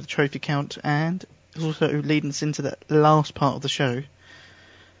is the end of the trophy count, and it's also leading us into the last part of the show.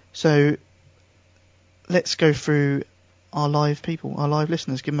 So let's go through our live people, our live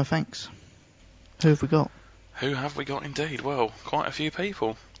listeners. Give them a thanks. Who have we got? Who have we got indeed? Well, quite a few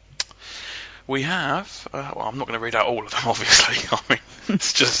people. We have, well, I'm not going to read out all of them, obviously. I mean,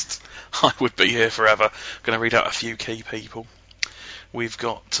 it's just, I would be here forever. I'm going to read out a few key people. We've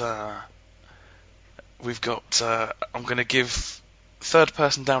got, I'm going to give third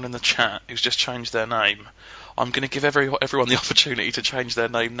person down in the chat who's just changed their name. I'm going to give everyone the opportunity to change their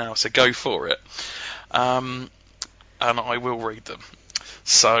name now, so go for it. And I will read them.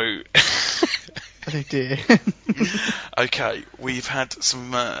 So, Oh dear. okay, we've had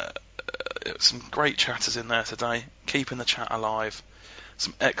some great chatters in there today, keeping the chat alive.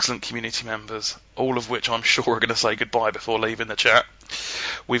 Some excellent community members, all of which I'm sure are going to say goodbye before leaving the chat.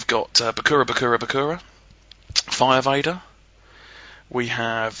 We've got Bakura, Fire Vader. We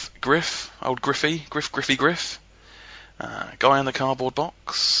have Griff, old Griffy, Griff. Guy in the Cardboard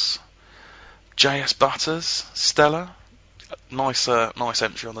Box. JS Butters, Stella. Nice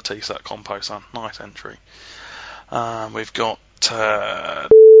entry on the TpSUK compo, son. Nice entry. We've got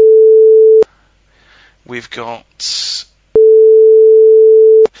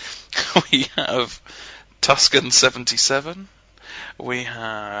we have Tuscan77. We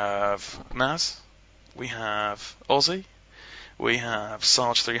have Naz. We have Aussie. We have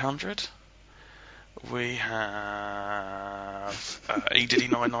Sarge300. We have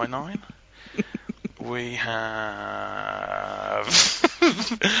EDiddy999. We have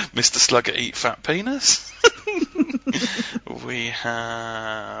Mr. Slugger Eat Fat Penis. We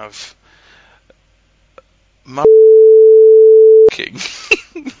have King.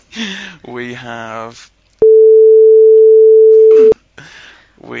 We have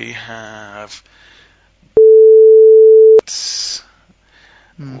we have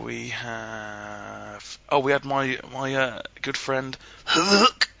we had my good friend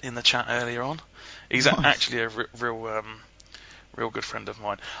Hook in the chat earlier on. He's actually a real good friend of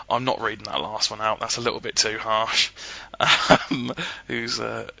mine. I'm not reading that last one out. That's a little bit too harsh. Who's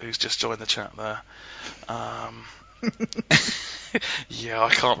just joined the chat there? Yeah, I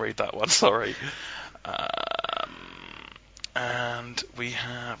can't read that one. Sorry. And we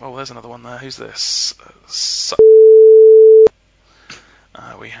have. Oh, there's another one there. Who's this?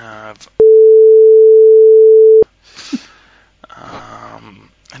 We have.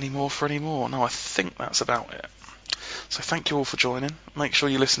 Any more? No, I think that's about it. So thank you all for joining. Make sure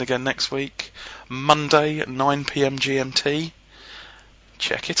you listen again next week, Monday at 9 PM GMT.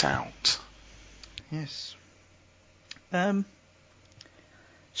 Check it out. Yes.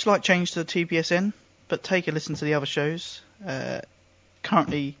 Slight change to the TPSN, but take a listen to the other shows.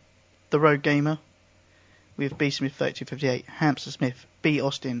 Currently, The Road Gamer with B Smith 3258, Hamster Smith, B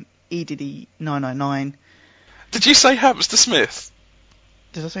Austin, EDD999. Did you say Hamster Smith?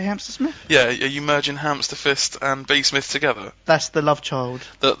 Did I say Hamster Smith? Yeah, are you merging Hamster Fist and B Smith together? That's the love child.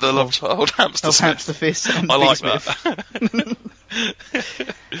 The love child, Hamster Smith. Hamster Fist and I B like Smith. that.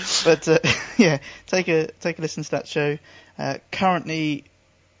 But yeah, take a listen to that show. Currently,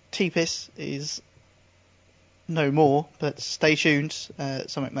 TpS is no more, but stay tuned.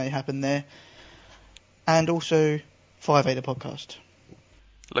 Something may happen there. And also, 5A the podcast.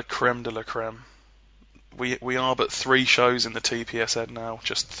 La creme de la creme. We are but 3 shows in the TPS head now,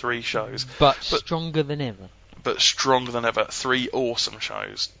 just 3 shows. But stronger than ever. But stronger than ever. 3 awesome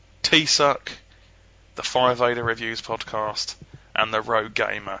shows. TsUK, the 5A Reviews podcast, and the Rogue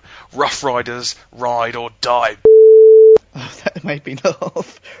Gamer. Rough Riders, ride or die. Oh, that made me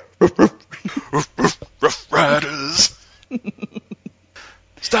laugh. Rough Riders.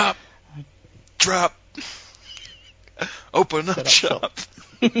 Stop. Drop. Open up shop.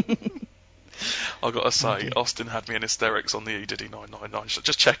 I gotta say, Austin had me in hysterics on the E Diddy 999 show.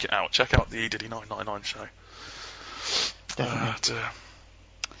 Just check it out. Check out the E Diddy 999 show. Definitely.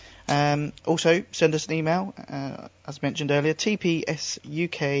 Also, send us an email, as mentioned earlier,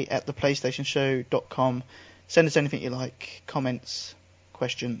 tpsuk@theplaystationshow.com. Send us anything you like, comments,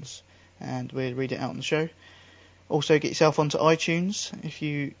 questions, and we'll read it out on the show. Also, get yourself onto iTunes. If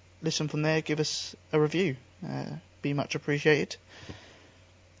you listen from there, give us a review. Be much appreciated.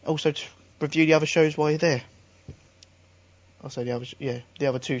 Also, to review the other shows while you're there. I'll say the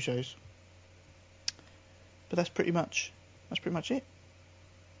other 2 shows. But that's pretty much it.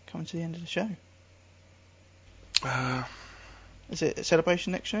 Coming to the end of the show. Is it a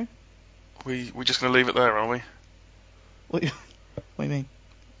celebration next show? We're just going to leave it there, are we? What do you mean?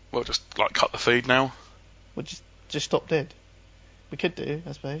 Well, just like cut the feed now. We'll just stop dead. We could do,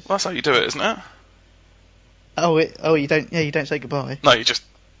 I suppose. Well, that's how you do it, isn't it? You don't. Yeah, you don't say goodbye. No, you just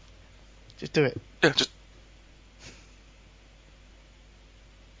do it. Yeah, just.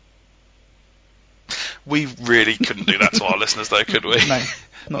 We really couldn't do that to our listeners, though, could we? No,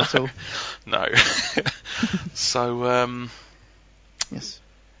 not at all. No. So, yes.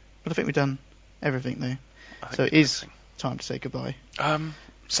 But I think we've done everything, though. So it is time to say goodbye.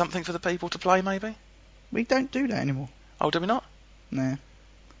 Something for the people to play, maybe? We don't do that anymore. Oh, do we not? No.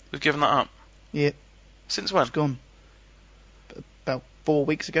 We've given that up? Yep. Since when? It's gone. About 4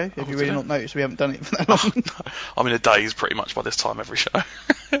 weeks ago. Have you really did it? not noticed we haven't done it for that long? I'm in a daze pretty much by this time every show.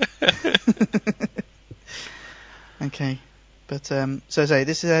 Okay. But, so I say,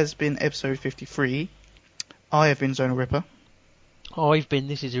 this has been episode 53. I have been Zonal Ripper.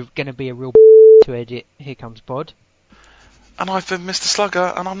 This is going to be a real to edit. Here comes Bod. And I've been Mr.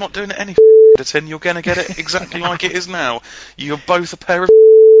 Slugger, and I'm not doing it any editing. You're going to get it exactly like it is now. You're both a pair of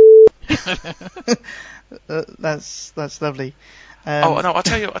That's lovely. Oh no! I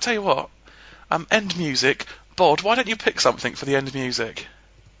tell you what. End music, Bod. Why don't you pick something for the end music?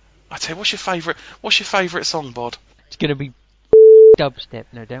 I tell you, what's your favourite song, Bod? It's going to be dubstep,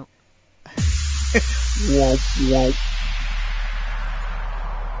 no doubt.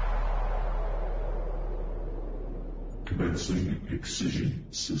 Commencing excision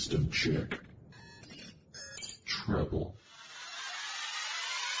system check. Treble.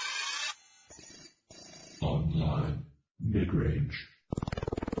 Online. Mid-range.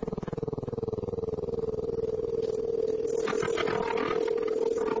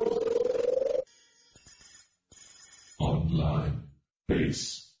 Online.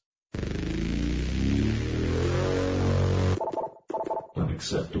 Bass.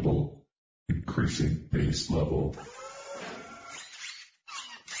 Unacceptable. Increasing bass level.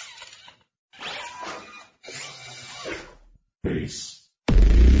 Bass.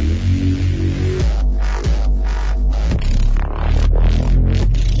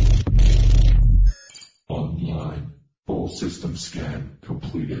 Online. Full system scan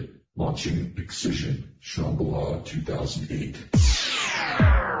completed. Launching Excision. Shambhala 2008.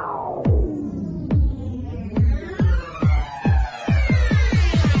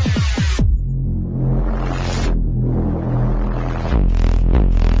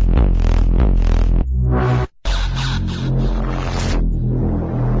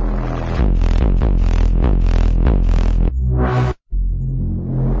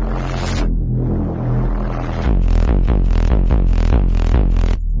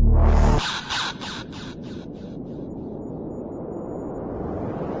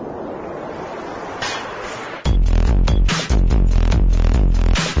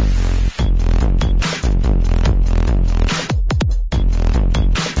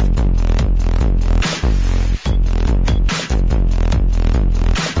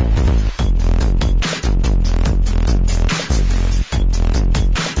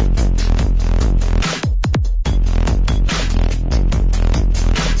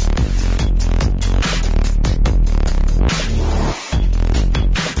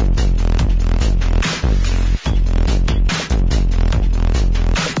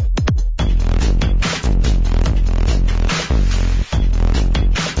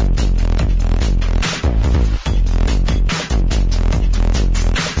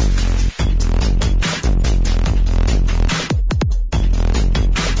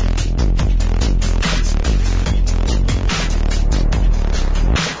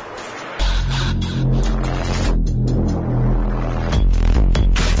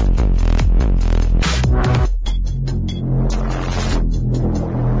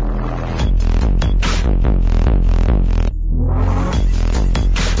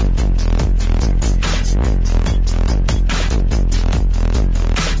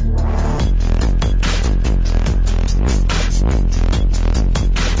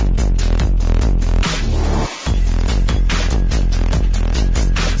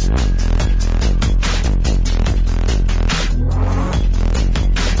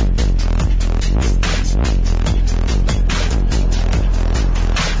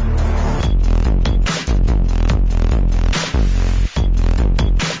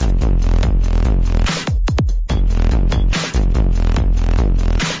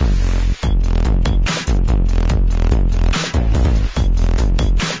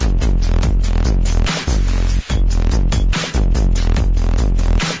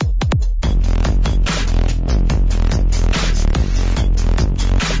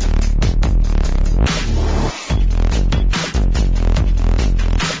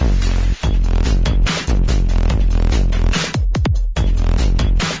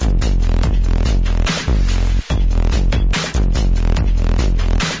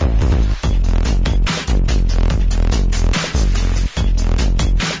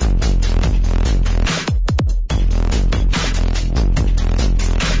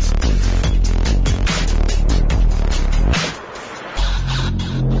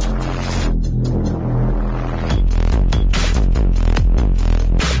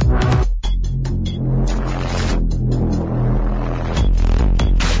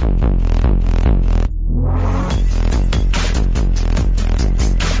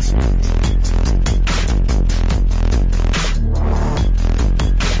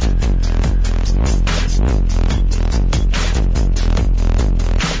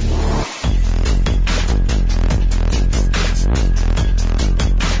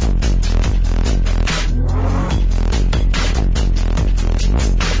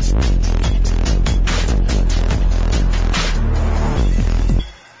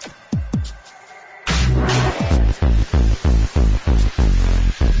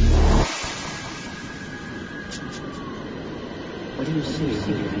 What do you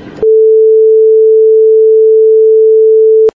see?